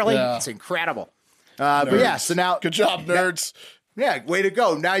clearly. Yeah. It's incredible. But yeah, so now... Good job, nerds. Yeah, way to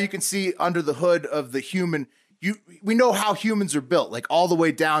go. Now you can see under the hood of the human... We know how humans are built, like all the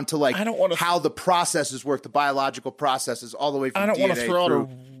way down to like how the processes work, the biological processes, all the way from DNA. I don't want to throw out a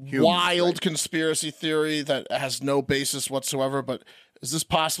humans, wild conspiracy theory that has no basis whatsoever, but is this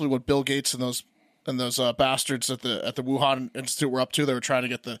possibly what Bill Gates and those bastards at the Wuhan Institute were up to? They were trying to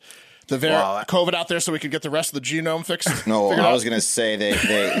get the COVID out there so we could get the rest of the genome fixed. No, I was going to say they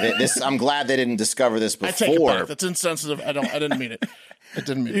this. I'm glad they didn't discover this before. I take it back. That's insensitive. I didn't mean it. I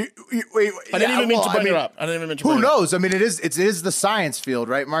didn't mean it. I didn't even mean to bring it up. Who knows? I mean, it is the science field,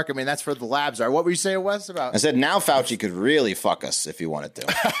 right, Mark? I mean, that's where the labs are. What were you saying, Wes, about? I said now Fauci could really fuck us if he wanted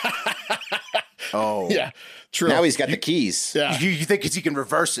to. Oh. Yeah, true. Now he's got the keys. Yeah. You think he can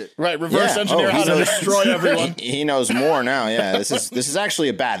reverse it? Right, reverse engineer how to destroy everyone. He knows more now, yeah. This is actually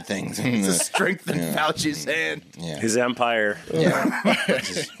a bad thing. It's a strength in Fauci's hand. Yeah. His empire. Yeah.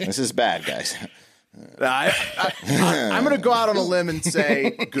 This is bad, guys. I'm going to go out on a limb and say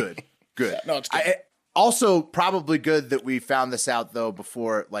good. No, it's good. Also, probably good that we found this out, though,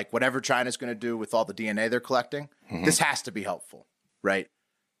 before, like, whatever China's going to do with all the DNA they're collecting, this has to be helpful, right?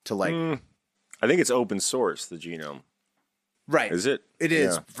 To, like... I think it's open source, the genome. Right. Is it? It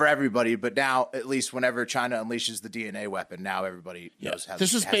is for everybody, but now, at least whenever China unleashes the DNA weapon, now everybody knows how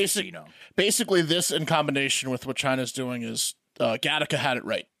this is basic. Basically, this in combination with what China's doing is Gattaca had it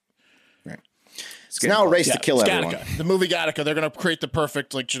right. It's now a race to kill everyone. Gattaca. The movie Gattaca, they're going to create the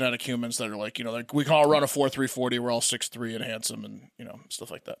perfect like genetic humans that are like, we can all run a 4.340. We're all 6'3" and handsome and, stuff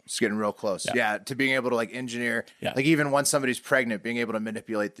like that. It's getting real close. Yeah. To being able to like engineer, like even once somebody's pregnant, being able to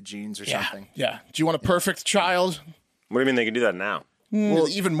manipulate the genes or something. Yeah. Do you want a perfect child? What do you mean they can do that now? Well,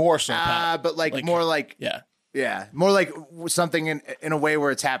 even more so, Pat. But more like... Yeah. More like something in a way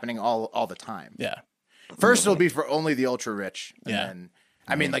where it's happening all the time. Yeah. First, it'll be for only the ultra rich. And then...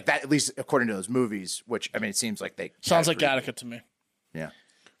 I mean, like that, at least according to those movies, which, I mean, it seems like they... Sounds like Gattaca to me. Yeah.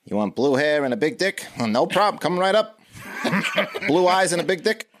 You want blue hair and a big dick? Well, no problem. Coming right up. Blue eyes and a big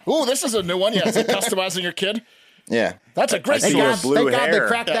dick? Ooh, this is a new one. Yeah, it's like customizing your kid. Yeah. That's a great Thank source. God they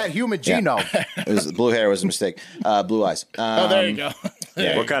cracked that human genome. Blue hair was a mistake. Blue eyes. There you go.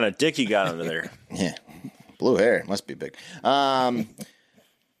 What kind of dick you got under there? Yeah. Blue hair. Must be big.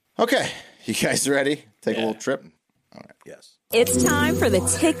 Okay. You guys ready? Take a little trip? All right. Yes. It's time for the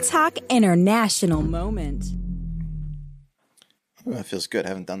TikTok International Moment. That feels good. I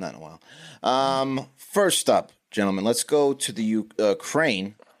haven't done that in a while. First up, gentlemen, let's go to the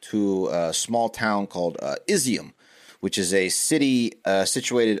Ukraine, to a small town called Izium, which is a city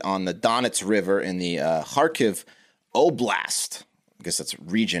situated on the Donets River in the Kharkiv Oblast. I guess that's a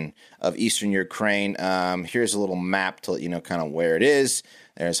region of eastern Ukraine. Here's a little map to let you know kind of where it is.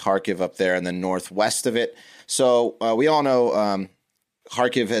 There's Kharkiv up there in the northwest of it. So we all know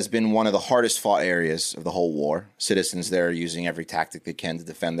Kharkiv has been one of the hardest fought areas of the whole war. Citizens there are using every tactic they can to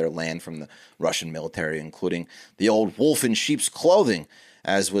defend their land from the Russian military, including the old wolf in sheep's clothing,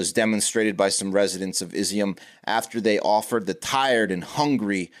 as was demonstrated by some residents of Izium after they offered the tired and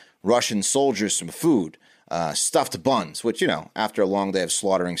hungry Russian soldiers some food. Stuffed buns, which, after a long day of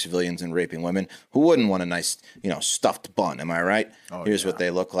slaughtering civilians and raping women, who wouldn't want a nice, stuffed bun? Am I right? Here's what they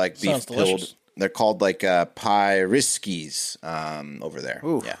look like. Sounds beef delicious. They're called like pyriskis over there.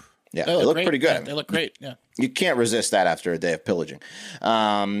 Ooh. Yeah. Yeah, they look great. pretty good. Yeah, they look great. Yeah, you can't resist that after a day of pillaging.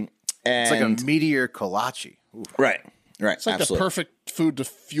 And It's like a meteor kolache. Ooh. Right. it's like absolutely. the perfect food to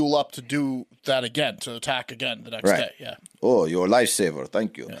fuel up to do that again, to attack again the next day. Yeah. Oh, you're a lifesaver.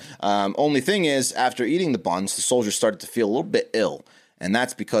 Thank you. Only thing is, after eating the buns, the soldiers started to feel a little bit ill. And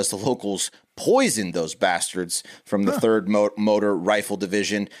that's because the locals poisoned those bastards from the 3rd Motor Rifle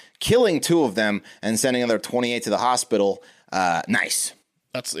Division, killing 2 of them and sending another 28 to the hospital. Nice.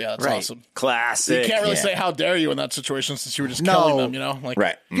 That's awesome. Classic. You can't really say how dare you in that situation since you were just killing them, you know? Like,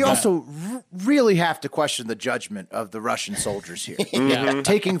 Right. You also really have to question the judgment of the Russian soldiers here.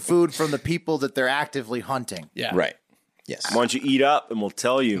 Taking food from the people that they're actively hunting. Yeah. Right. Yes. Why don't you eat up and we'll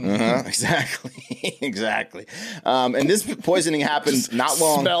tell you. Exactly. Exactly. And this poisoning happened not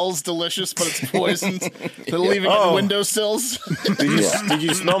long. Smells delicious, but it's poisoned. They're leaving it in windowsills. Did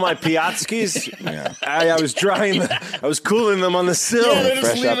you smell my piatskis? Yeah. I was drying them. I was cooling them on the sill. Yeah, they're just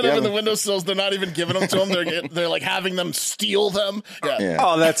Fresh out leaving the them in the oven. windowsills. They're not even giving them to them. They're like having them steal them. Yeah.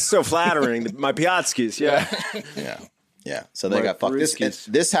 Oh, that's so flattering. My piatskis, yeah. Yeah. So they got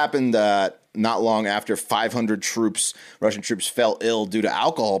fucked. This happened not long after 500 Russian troops fell ill due to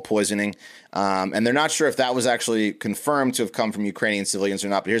alcohol poisoning. And they're not sure if that was actually confirmed to have come from Ukrainian civilians or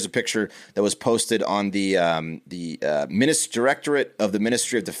not. But here's a picture that was posted on the Directorate of the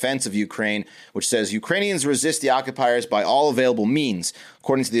Ministry of Defense of Ukraine, which says Ukrainians resist the occupiers by all available means.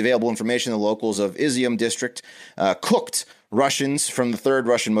 According to the available information, the locals of Izium district cooked Russians from the 3rd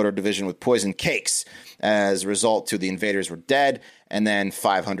Russian Motor Division with poisoned cakes. As a result, 2 of the invaders were dead, and then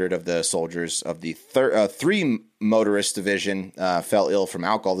 500 of the soldiers of the 3 Motorist Division fell ill from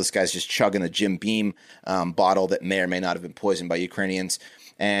alcohol. This guy's just chugging a Jim Beam bottle that may or may not have been poisoned by Ukrainians.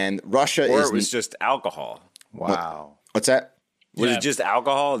 And Russia Or it was just alcohol. Wow. What's that? Was it just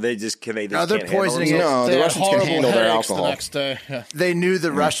alcohol? They just No, they're can't handle poisoning it? it. No, They the had Russians can horrible handle their headaches alcohol. the next day. Yeah. They knew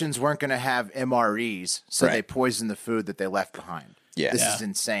the Russians weren't going to have MREs, so Right. they poisoned the food that they left behind. Yeah. This Yeah. is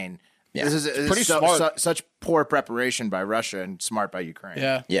insane. Yeah. This is Pretty smart. such poor preparation by Russia and smart by Ukraine.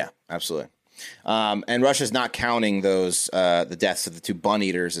 Yeah. Yeah, absolutely. And Russia's not counting those the deaths of the 2 bun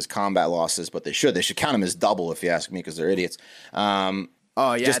eaters as combat losses, but they should. They should count them as double, if you ask me, because they're idiots.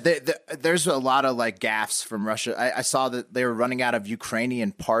 Oh yeah, there's a lot of like gaffes from Russia. I saw that they were running out of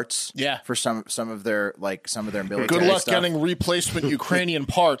Ukrainian parts. Yeah. For some of their military. Good luck stuff. getting replacement Ukrainian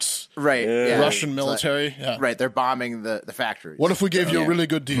parts. Right. Yeah. Russian military. Yeah. Right. They're bombing the factories. What if we gave you a really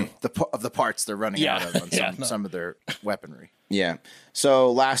good deal? of the parts they're running Yeah. out of on Yeah, some of their weaponry? Yeah. So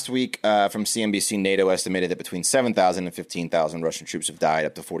last week from CNBC, NATO estimated that between 7,000 and 15,000 Russian troops have died.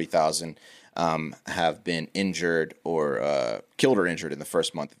 Up to 40,000 have been injured or killed or injured in the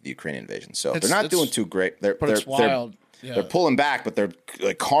first month of the Ukrainian invasion. So they're not doing too great. It's wild. They're pulling back, but they're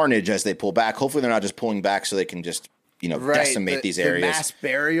like carnage as they pull back. Hopefully they're not just pulling back so they can just decimate these areas. The mass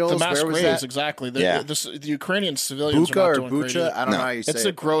burials. The mass where was graves, that? exactly. Yeah. The Ukrainian civilians Bucha are or not doing Bucha? great. I don't know how you say It's it.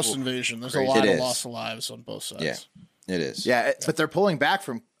 a gross invasion. There's a lot It of is. loss of lives on both sides. Yeah, it is. Yeah, but they're pulling back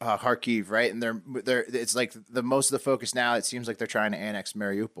from Kharkiv, right? And they're it's like the most of the focus now. It seems like they're trying to annex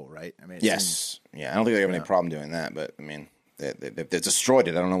Mariupol, right? I mean, Yes. Yeah, I don't think they have any problem doing that, but I mean, they destroyed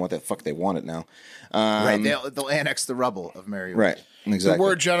it. I don't know what the fuck they want it now. right. They'll annex the rubble of Mariupol. Right. Exactly. The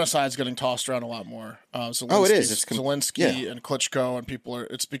word genocide is getting tossed around a lot more. Zelensky, it is. It's Zelensky and Klitschko and people are.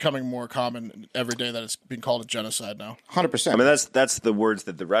 It's becoming more common every day that it's being called a genocide now. 100%. I mean, that's the words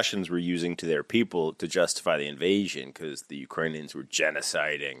that the Russians were using to their people to justify the invasion because the Ukrainians were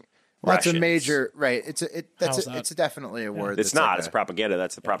genociding. Well, that's a Russians. major right. It's definitely a word. It's that's not. like It's propaganda.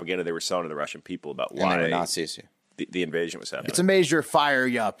 That's the propaganda they were selling to the Russian people about and they why were Nazis. the invasion was happening. It's a major fire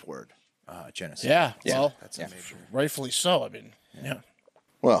you up word. Genocide. Yeah. Well, That's a major. rightfully so. I mean, yeah.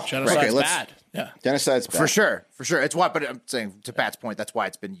 Well, Genocide's okay, let's. bad. Yeah. Genocide's bad. For sure. It's why. But I'm saying to Pat's point, that's why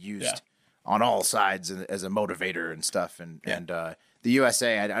it's been used on all sides as a motivator and stuff. And the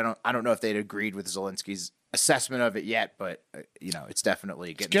USA, I don't know if they'd agreed with Zelensky's assessment of it yet, but it's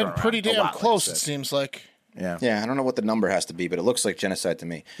definitely getting thrown Pretty around a damn lot, like close. you It said. seems like. Yeah. Yeah, I don't know what the number has to be, but it looks like genocide to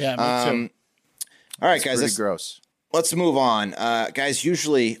me. Yeah. Me too. All right, It's guys, pretty gross. let's move on. Guys,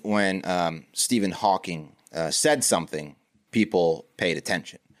 usually when Stephen Hawking said something, people paid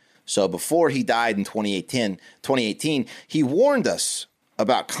attention. So before he died in 2018, he warned us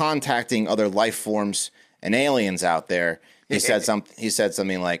about contacting other life forms and aliens out there. He said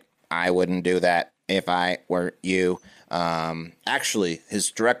something like, "I wouldn't do that if I were you." Actually,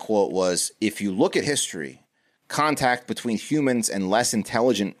 his direct quote was, "If you look at history, contact between humans and less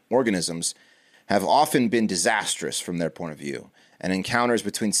intelligent organisms have often been disastrous from their point of view, and encounters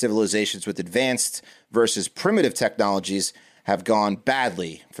between civilizations with advanced versus primitive technologies have gone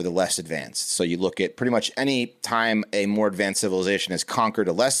badly for the less advanced. So you look at pretty much any time a more advanced civilization has conquered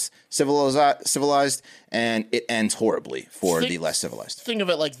a less civilized, and it ends horribly for the less civilized. Think of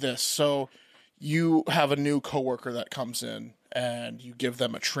it like this. So you have a new coworker that comes in and you give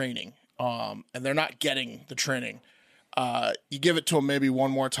them a training, and they're not getting the training. You give it to them maybe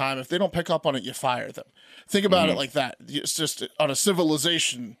one more time. If they don't pick up on it, you fire them. Think about it like that. It's just on a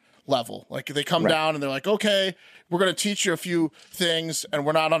civilization level. Like they come down and they're like, okay, we're going to teach you a few things and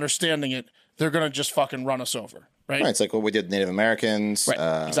we're not understanding it. They're going to just fucking run us over. Right. It's like what we did with Native Americans,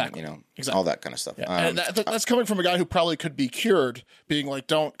 exactly. All that kind of stuff. Yeah. And that's coming from a guy who probably could be cured, being like,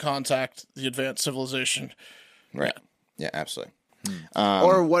 don't contact the advanced civilization. Right. Yeah, absolutely.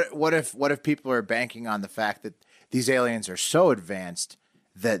 Or what if people are banking on the fact that these aliens are so advanced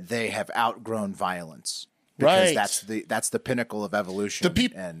that they have outgrown violence? Because that's the pinnacle of evolution.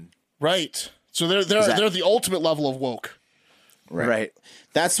 So they're the ultimate level of woke. Right.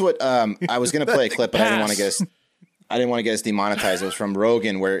 That's what I was going to play a clip, but I didn't want to get us demonetized. It was from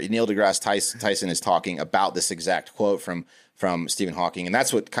Rogan, where Neil deGrasse Tyson is talking about this exact quote from Stephen Hawking, and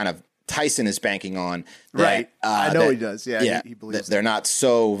that's what kind of Tyson is banking on. Right. I know he does. Yeah. He believes they're not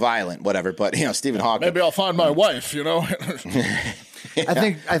so violent, whatever. But Stephen Hawking. Maybe I'll find my wife. I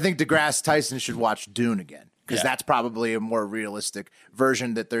think deGrasse Tyson should watch Dune again. Because that's probably a more realistic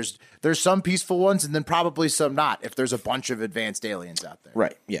version, that there's some peaceful ones and then probably some not, if there's a bunch of advanced aliens out there.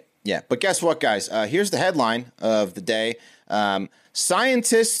 Right, yeah. But guess what, guys? Here's the headline of the day.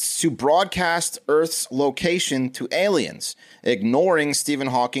 Scientists to broadcast Earth's location to aliens, ignoring Stephen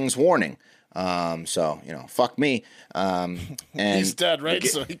Hawking's warning. Fuck me. And he's dead, right?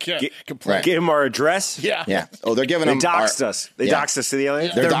 So he can't complain. Right. Give him our address. Yeah. Oh, they're giving him. They doxed us. They doxed us to the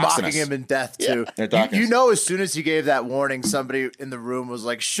aliens. They're mocking him in death too. They're docking us. As soon as he gave that warning, somebody in the room was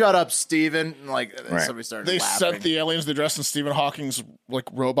like, "Shut up, Stephen!" And somebody started. They laughing. sent the aliens the dress in Stephen Hawking's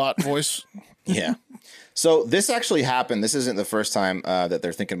robot voice. Yeah. So this actually happened. This isn't the first time that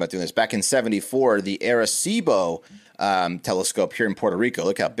they're thinking about doing this. Back in '74, the Arecibo telescope here in Puerto Rico.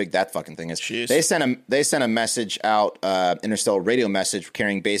 Look how big that fucking thing is. Jeez. They sent a message out, interstellar radio message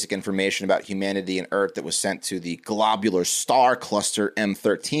carrying basic information about humanity and Earth that was sent to the globular star cluster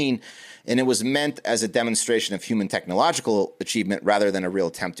M13, and it was meant as a demonstration of human technological achievement rather than a real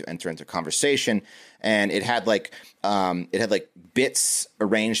attempt to enter into conversation. And it had bits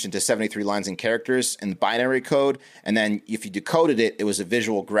arranged into 73 lines and characters in the binary code, and then if you decoded it, it was a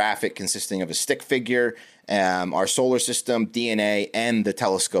visual graphic consisting of a stick figure, our solar system, DNA, and the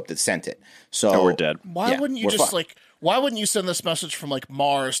telescope that sent it. So we're dead. Why wouldn't you send this message from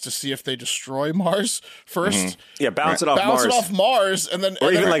Mars to see if they destroy Mars first? Mm-hmm. Yeah, bounce it off Mars, and then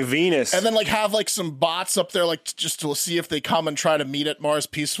even Venus, and then have some bots up there just to see if they come and try to meet at Mars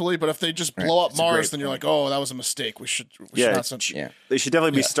peacefully. But if they just blow up Mars, then you're like, oh, that was a mistake. We should not send. Yeah, they should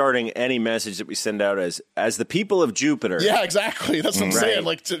definitely be starting any message that we send out as the people of Jupiter. Yeah, exactly. That's what I'm saying.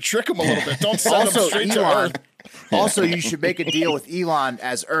 To trick them a little bit. Don't send them straight to Earth. Also, you should make a deal with Elon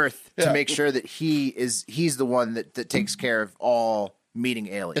as Earth to make sure that he's the one that takes care of all meeting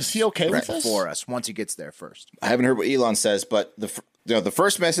aliens. Is he okay with this? For us, once he gets there first. I haven't heard what Elon says, but the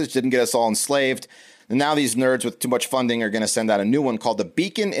first message didn't get us all enslaved. And now these nerds with too much funding are going to send out a new one called the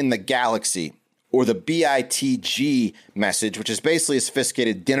Beacon in the Galaxy, or the BITG message, which is basically a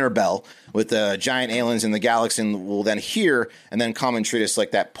sophisticated dinner bell with giant aliens in the galaxy, and will then hear and then come and treat us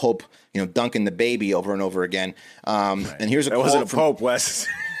like that Pope, dunking the baby over and over again. And here's a quote wasn't a from Pope, Wes.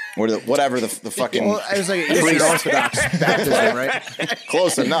 Or the fucking. Well, it was like Eastern Orthodox baptism, right?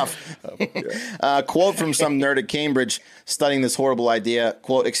 Close enough. Quote from some nerd at Cambridge studying this horrible idea.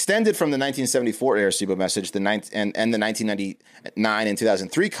 Quote, extended from the 1974 Arecibo message and the 1999 and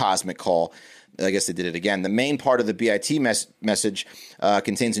 2003 cosmic call. I guess they did it again. The main part of the BIT message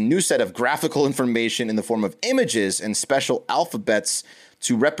contains a new set of graphical information in the form of images and special alphabets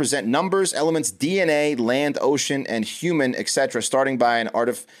to represent numbers, elements, DNA, land, ocean, and human, etc., starting by an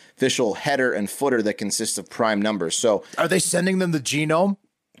artificial header and footer that consists of prime numbers. So, are they sending them the genome?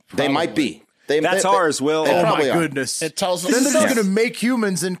 They might be. That's ours, Will. Oh my goodness! It tells them then they're just going to make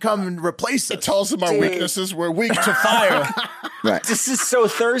humans and come and replace us. It tells them our weaknesses. We're weak to fire. Right. This is so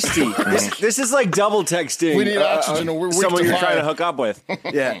thirsty. This is like double texting. We need oxygen, or we're weak someone to you're fire. trying to hook up with.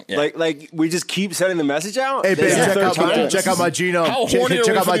 Yeah. Like we just keep sending the message out. Hey, babe, check out my genome. How horny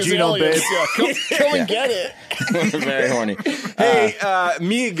check out my genome, babe. Yeah, come and get it. Very horny. Hey,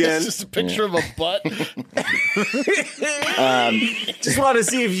 me again. It's just a picture of a butt. Just want to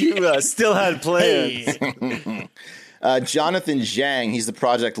see if you still had plans. Jonathan Zhang, he's the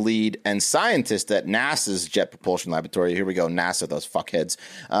project lead and scientist at NASA's Jet Propulsion Laboratory. Here we go, NASA, those fuckheads.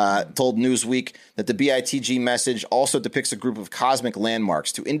 Told Newsweek that the BITG message also depicts a group of cosmic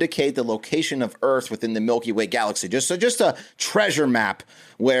landmarks to indicate the location of Earth within the Milky Way galaxy. Just a treasure map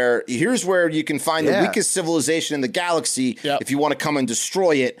where here's where you can find the weakest civilization in the galaxy if you want to come and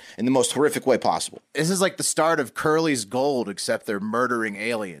destroy it in the most horrific way possible. This is like the start of Curly's Gold, except they're murdering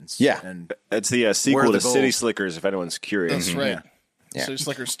aliens. Yeah. And It's the sequel to City Slickers, if anyone's curious. That's right. Yeah. City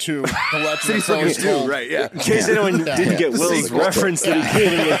Slickers 2. The Legend City of Slickers Curly's 2, right, yeah. In case anyone didn't get Will's reference that he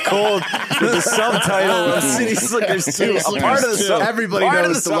gave in cold with the subtitle of City Slickers 2. A part of the subtitle. Everybody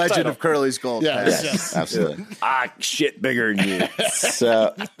knows the Legend of Curly's Gold. Yes. Absolutely. Shit bigger than you.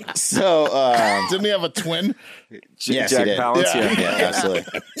 So Didn't he have a twin? yes, Jack he did. Palance, Yeah,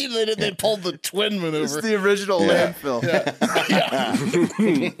 absolutely. They pulled the twin It's maneuver. the original landfill.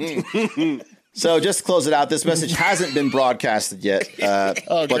 So just to close it out, this message hasn't been broadcasted yet, but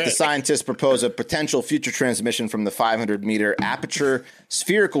great. the scientists propose a potential future transmission from the 500-meter aperture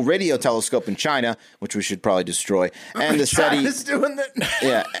spherical radio telescope in China, which we should probably destroy, and the China's SETI, doing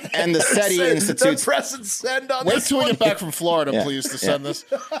that. and the SETI Institute's Press and send on Wait this till we one. get back from Florida, please, to send this.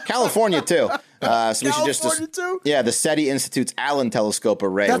 California too. So we should just California, too? Yeah, the SETI Institute's Allen telescope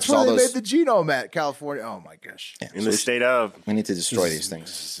array. That's which is where all they those, made the genome at, California. Oh, my gosh. In the state of. we need to destroy these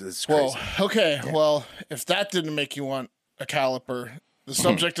things. It's crazy. Well, okay. Well, if that didn't make you want a caliper, the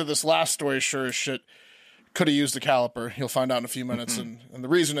subject of this last story sure as shit could have used a caliper. You'll find out in a few minutes. And the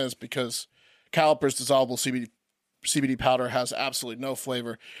reason is because caliper's dissolvable CBD powder has absolutely no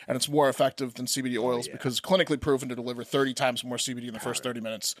flavor, and it's more effective than CBD oils because it's clinically proven to deliver 30 times more CBD in the first 30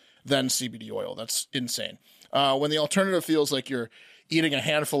 minutes than CBD oil. That's insane. When the alternative feels like you're eating a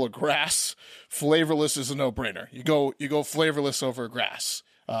handful of grass, flavorless is a no-brainer. You go flavorless over grass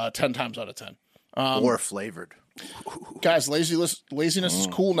 10 times out of 10. Or flavored. Guys, laziness is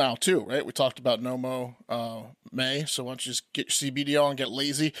cool now too, right? We talked about no-mo May, so why don't you just get your CBD on and get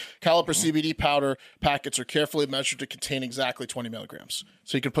lazy? Caliper CBD powder packets are carefully measured to contain exactly 20 milligrams.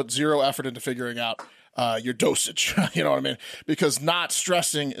 So you can put zero effort into figuring out your dosage, you know what I mean? Because not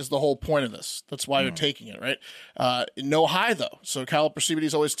stressing is the whole point of this. That's why you're taking it, right? No high though. So Caliper CBD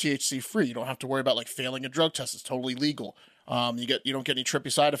is always THC free. You don't have to worry about like failing a drug test. It's totally legal. You don't get any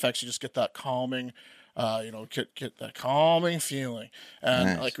trippy side effects. You just get that calming, get that calming feeling.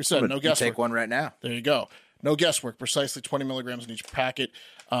 And like we said, no guesswork. Take one right now. There you go. No guesswork. Precisely 20 milligrams in each packet.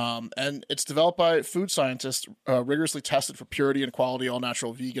 And it's developed by food scientists, rigorously tested for purity and quality, all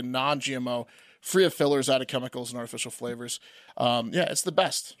natural, vegan, non-GMO, free of fillers, added chemicals, and artificial flavors. It's the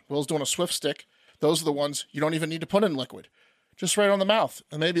best. Will's doing a Swift stick. Those are the ones you don't even need to put in liquid. Just right on the mouth,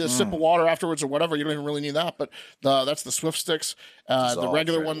 and maybe a sip of water afterwards or whatever. You don't even really need that, but that's the Swift sticks. The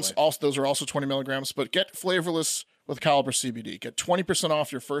regular ones, also those are also 20 milligrams. But get flavorless with Caliper CBD. Get 20%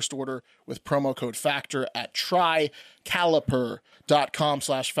 off your first order with promo code FACTOR at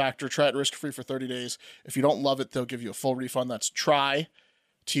trycaliper.com/factor. Try it risk-free for 30 days. If you don't love it, they'll give you a full refund. That's try,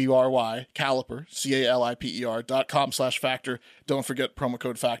 T-U-R-Y, Caliper, CALIPER.com/factor. Don't forget promo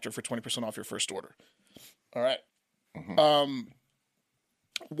code FACTOR for 20% off your first order. All right.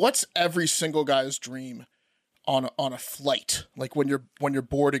 What's every single guy's dream on a flight? Like when you're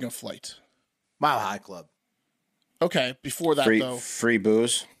boarding a flight? Mile High Club. Okay, before that though. Free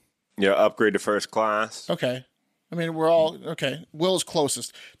booze. Yeah, upgrade to first class. Okay. I mean, we're all okay. Will's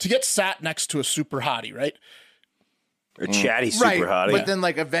closest. To get sat next to a super hottie, right? A chatty super Right, hottie. but then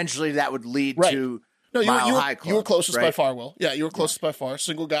like eventually that would lead Right. to No, Mile High Club. you were closest by right? far, Will. Yeah, you were closest by far.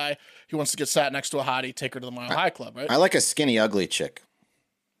 Single guy, he wants to get sat next to a hottie, take her to the Mile High Club, right? I like a skinny, ugly chick.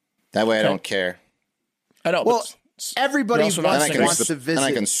 That way I don't care. I know. Well, but everybody You're also not wants, single. wants to visit. And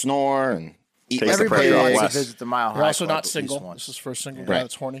I can snore and eat Takes like the a Everybody pressure off wants to Wes. visit the Mile High you're also Club not at least single. once. This is for a single Right. guy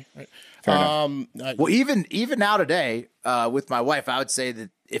that's horny. Right? Well, even now today, with my wife, I would say that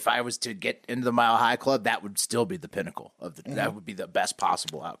if I was to get into the Mile High Club, that would still be the pinnacle of the. That would be the best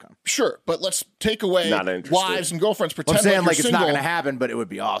possible outcome. Sure, but let's take away Not interested. wives and girlfriends. Pretend I'm saying like, like you're it's not single, going to happen, but it would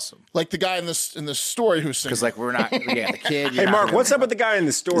be awesome like the guy in this story who's single. because like we're not. We got the kid. Hey, Mark, what's up with the guy in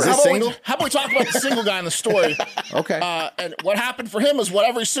the story? How this about, how about we talk about the single guy in the story? Okay. And what happened for him is what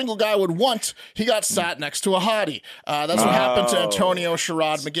every single guy would want. He got sat next to a hottie. That's what happened to Antonio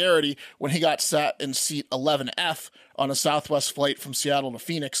Sherrod McGarity when he got sat in seat 11F on a Southwest flight from Seattle to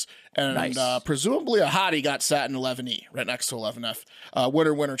Phoenix. And Nice. presumably a hottie got sat in 11E, right next to 11F.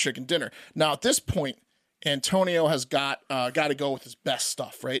 Winner, chicken dinner. Now, at this point, Antonio has got to go with his best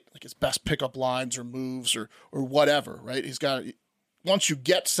stuff, right? Like his best pickup lines or moves or whatever, right? He's got once you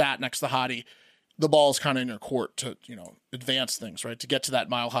get sat next to the hottie, the ball's kind of in your court to, advance things, right? To get to that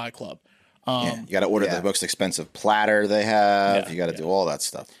Mile High Club. You got to order the most expensive platter they have. You got to do all that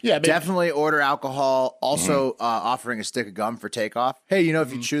stuff. Yeah, definitely order alcohol. Also, offering a stick of gum for takeoff. Hey,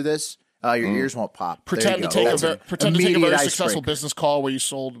 if you chew this, your ears won't pop. Pretend to take a very successful business call where you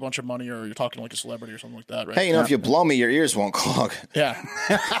sold a bunch of money, or you're talking to like a celebrity or something like that. Right? Hey, if you blow me, your ears won't clog. Yeah,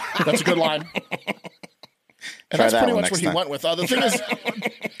 that's a good line. And that's pretty much what he went with.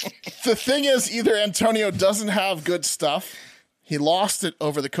 The thing is, either Antonio doesn't have good stuff. He lost it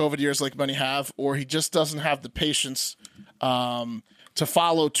over the COVID years like many have, or he just doesn't have the patience to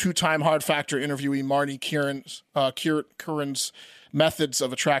follow two-time Hard Factor interviewee Marnie Curran's methods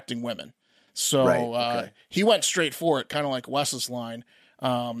of attracting women. So he went straight for it, kind of like Wes's line.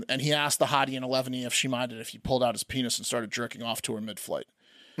 And he asked the hottie in 11E if she minded if he pulled out his penis and started jerking off to her mid-flight.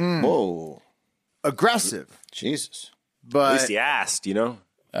 Whoa. Aggressive. Jesus. But at least he asked,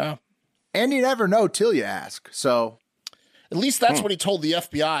 Yeah. And you never know till you ask. So at least that's what he told the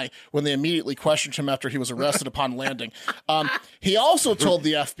FBI when they immediately questioned him after he was arrested upon landing. He also told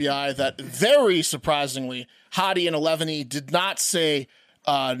the FBI that, very surprisingly, Hottie in 11E did not say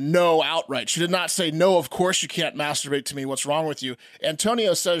no outright. She did not say, no, of course you can't masturbate to me. What's wrong with you?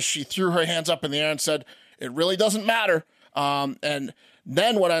 Antonio says she threw her hands up in the air and said, it really doesn't matter. And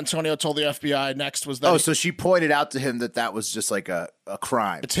then what Antonio told the FBI next was that... so she pointed out to him that was just like a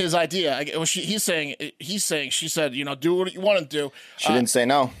crime. It's his idea. She said, do what you want to do. She didn't say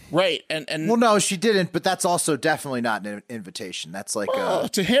no. Right. And well, no, she didn't, but that's also definitely not an invitation. That's like...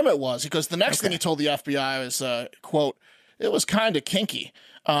 to him it was, because the next thing he told the FBI was, quote, it was kind of kinky.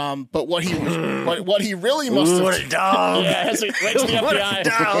 But what he really must have... What a dog. Yeah, right to the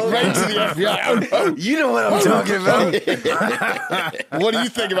FBI. Right to the FBI. You know what I'm talking about. What do you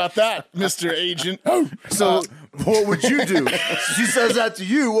think about that, Mr. Agent? So what would you do? She says that to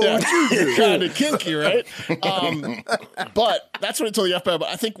you. What would you do? Kind of kinky, right? But that's what he told the FBI. But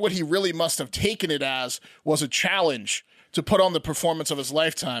I think what he really must have taken it as was a challenge to put on the performance of his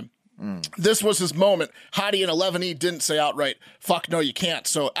lifetime. This was his moment. Hottie in 11E didn't say outright, fuck no, you can't.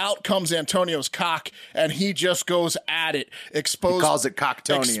 So out comes Antonio's cock, and he just goes at it. He calls it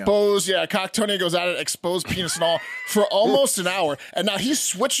cocktonio. Cocktonio goes at it, exposed penis and all, for almost an hour. And now he's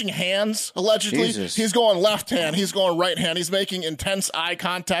switching hands, allegedly. Jesus. He's going left hand, he's going right hand. He's making intense eye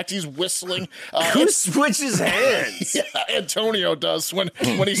contact. He's whistling. Who switches hands? Yeah, Antonio does when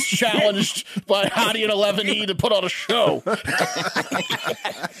he's challenged by Hottie in 11E to put on a show.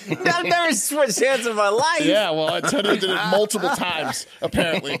 I've never switched hands in my life. Yeah, well, Antonio did it multiple times,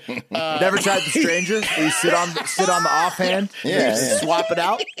 apparently. Never tried the stranger? Where you sit on the offhand? Yeah. Swap it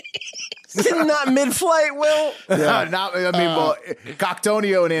out? Not mid-flight, Will. Yeah.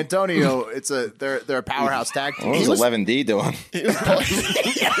 Cocktonio and Antonio, they're a powerhouse tag team. What was 11D doing?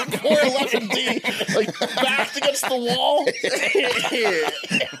 Poor 11D, like backed against the wall.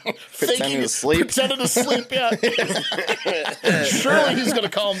 Pretending to sleep. Pretending to sleep, yeah. Surely he's going to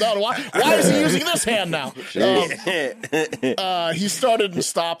calm down. Why is he using this hand now? He started and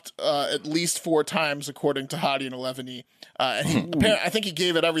stopped at least 4 times, according to Hottie and 11E. And I think he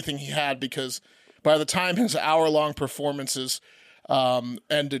gave it everything he had, because by the time his hour-long performances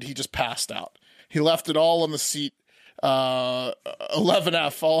ended, he just passed out. He left it all on the seat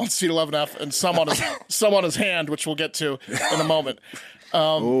 11F, all on seat 11F, and some on his hand, which we'll get to in a moment.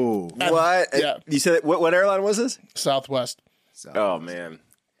 What? Yeah. You said what airline was this? Southwest. Oh man,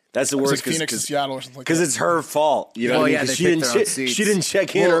 that's the It's worst. like Phoenix to Seattle or something like that. Because it's her fault. You know, Well, what I mean? yeah, 'Cause they she picked didn't. their own seats. She didn't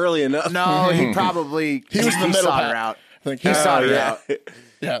check in early enough. No, he probably... He was in the middle saw pack. her out. I think He sought her out.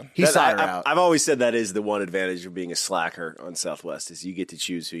 Yeah. He sought her out. I've always said that is the one advantage of being a slacker on Southwest is you get to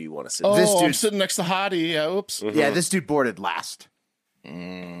choose who you want to sit. Oh, with. This I'm dude- sitting next to Hottie. Yeah, oops. Yeah, this dude boarded last.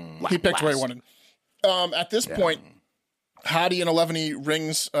 He picked where he wanted. At this point, Hottie in 11E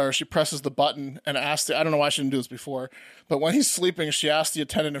rings, or she presses the button and asks I don't know why she didn't do this before, but when he's sleeping, she asked the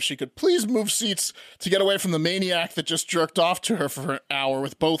attendant if she could please move seats to get away from the maniac that just jerked off to her for an hour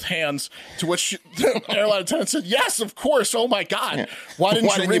with both hands, to which the airline attendant said, yes, of course, oh my God. Why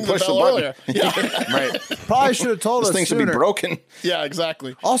didn't you ring the push the bell button? earlier? Yeah. Right. Probably should have told This us thing should sooner. be broken. Yeah,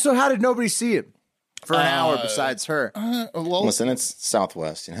 exactly. Also, how did nobody see him for an hour besides her? Well, Listen, it's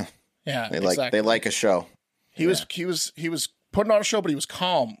Southwest, yeah, They like a show. He was putting on a show, but he was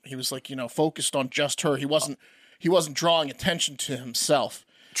calm. He was focused on just her. He wasn't drawing attention to himself.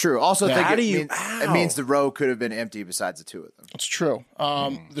 True. Also, How think do you- it means the row could have been empty besides the two of them. It's true.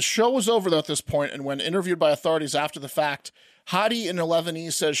 The show was over though at this point, and when interviewed by authorities after the fact, Hottie in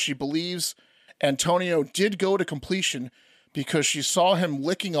 11E says she believes Antonio did go to completion because she saw him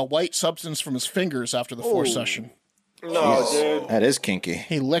licking a white substance from his fingers after the fourth session. No, dude. That is kinky.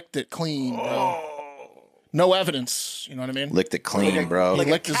 He licked it clean, bro. No evidence. You know what I mean? Licked it clean, bro. He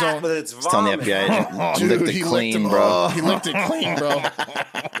licked his own. It's He's telling the FBI agent, Dude, licked it he clean, licked bro. He licked it clean, bro.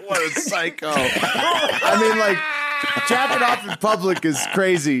 What a psycho. I mean, like, jacking off in public is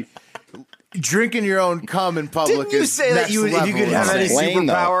crazy. Drinking your own cum in public Didn't you is say that next if you could have level. any Lame,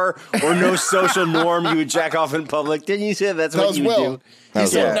 though. superpower or no social norm, you would jack off in public? Didn't you say that's That what was you would Will. do?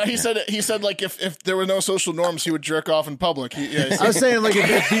 He said like if there were no social norms, he would jerk off in public. I was saying, like,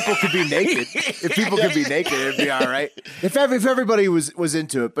 if people could be naked, it'd be all right. If everybody was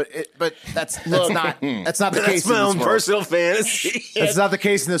into it, but that's not the That's case my in this own world. personal fantasy. That's not the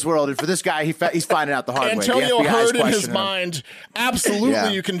case in this world. And for this guy, he's finding out the hard Antonio way. The FBI is heard in his questioning him. mind, absolutely Yeah.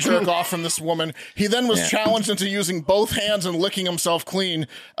 you can jerk off from this woman. He then was challenged into using both hands and licking himself clean,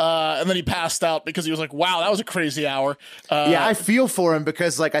 and then he passed out because he was like, wow, that was a crazy hour. Yeah, I feel for him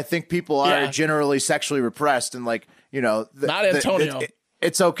because, like, I think people are Yeah. generally sexually repressed, and, like, you know, Not Antonio.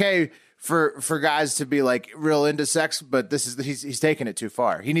 it's okay for guys to be, like, real into sex, but he's taking it too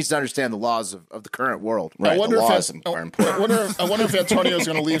far. He needs to understand the laws of the current world. Right, wonder the if laws it- are important. I wonder if Antonio's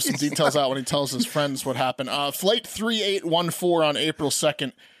going to leave some details out when he tells his friends what happened. Flight 3814 on April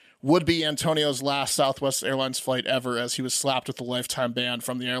 2nd would be Antonio's last Southwest Airlines flight ever, as he was slapped with a lifetime ban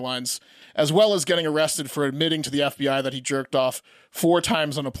from the airlines, as well as getting arrested for admitting to the FBI that he jerked off 4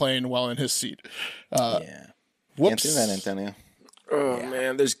 times on a plane while in his seat. Can't Whoops. do that, Antonio. Oh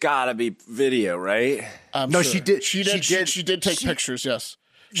man, there's gotta be video, right? No, she did. She did take pictures. Yes.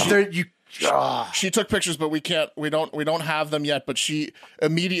 She took pictures, but we don't have them yet. But she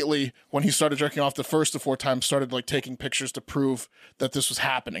immediately, when he started jerking off the first of 4 times, started like taking pictures to prove that this was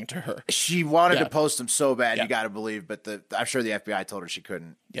happening to her. She wanted Yeah. to post them so bad, Yeah. you got to believe, but I'm sure the FBI told her she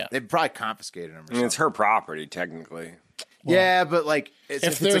couldn't. Yeah. They probably confiscated them. Or I mean, it's something. her property, technically. Yeah, but like, If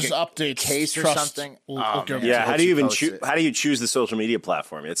it's there's like a updates, case or trust, something. we'll Oh, give man. Yeah, I how hope do you she even posts choose? it. How do you choose the social media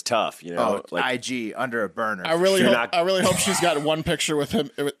platform? It's tough, you know. Oh, IG under a burner. I really, You're hope, I really hope she's got one picture with him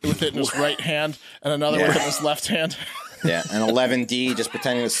with it in his right hand and another one in his left hand. Yeah, and 11D just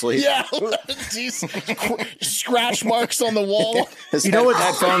pretending to sleep. Yeah, geez, scratch marks on the wall. His You know what?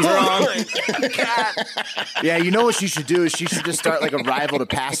 headphones are on. Yeah, you know what she should do is she should just start like a rival to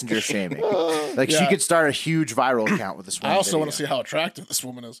passenger shaming. Like she Yeah. could start a huge viral account with this one. I also want to see how attractive this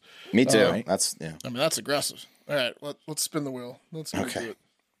woman is. Me too. Right. That's yeah. I mean, that's aggressive. All right, let's spin the wheel. Let's get Okay. into it.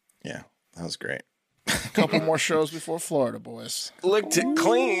 Yeah, that was great. A couple more shows before Florida, boys. Licked it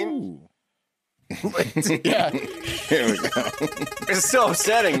clean. Yeah, Here we go. It's so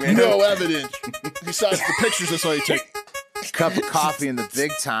upsetting, man. no evidence besides the pictures I saw you take. cup of coffee in the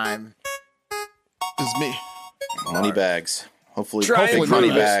big time. Is me. Money bags. Hopefully, Try big it, money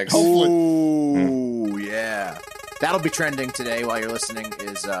guys. bags. Hopefully. Ooh, yeah. That'll be trending today while you're listening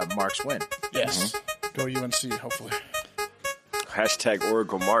is Mark's win. Yes. Go UNC. Hopefully. Hashtag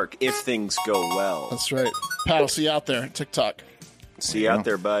Oracle Mark. If things go well, That's right. Pat, I'll see you out there. TikTok. see you out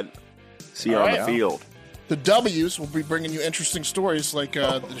there, bud. See you All on right. the field. The W's will be bringing you interesting stories like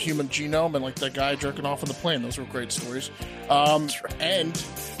the human genome and like that guy jerking off on the plane. Those were great stories. And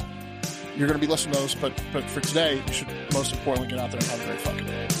you're going to be listening to those, but for today, you should most importantly get out there and have a great fucking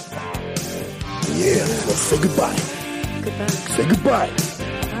day. Yeah, let's say goodbye. Goodbye. Say goodbye.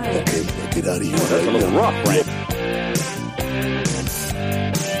 Bye. Okay, now get out of here. That's a little rough, right?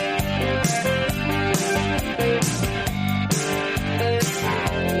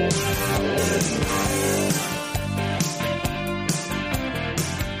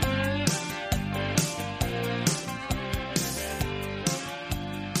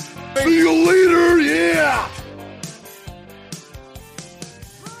 See you later.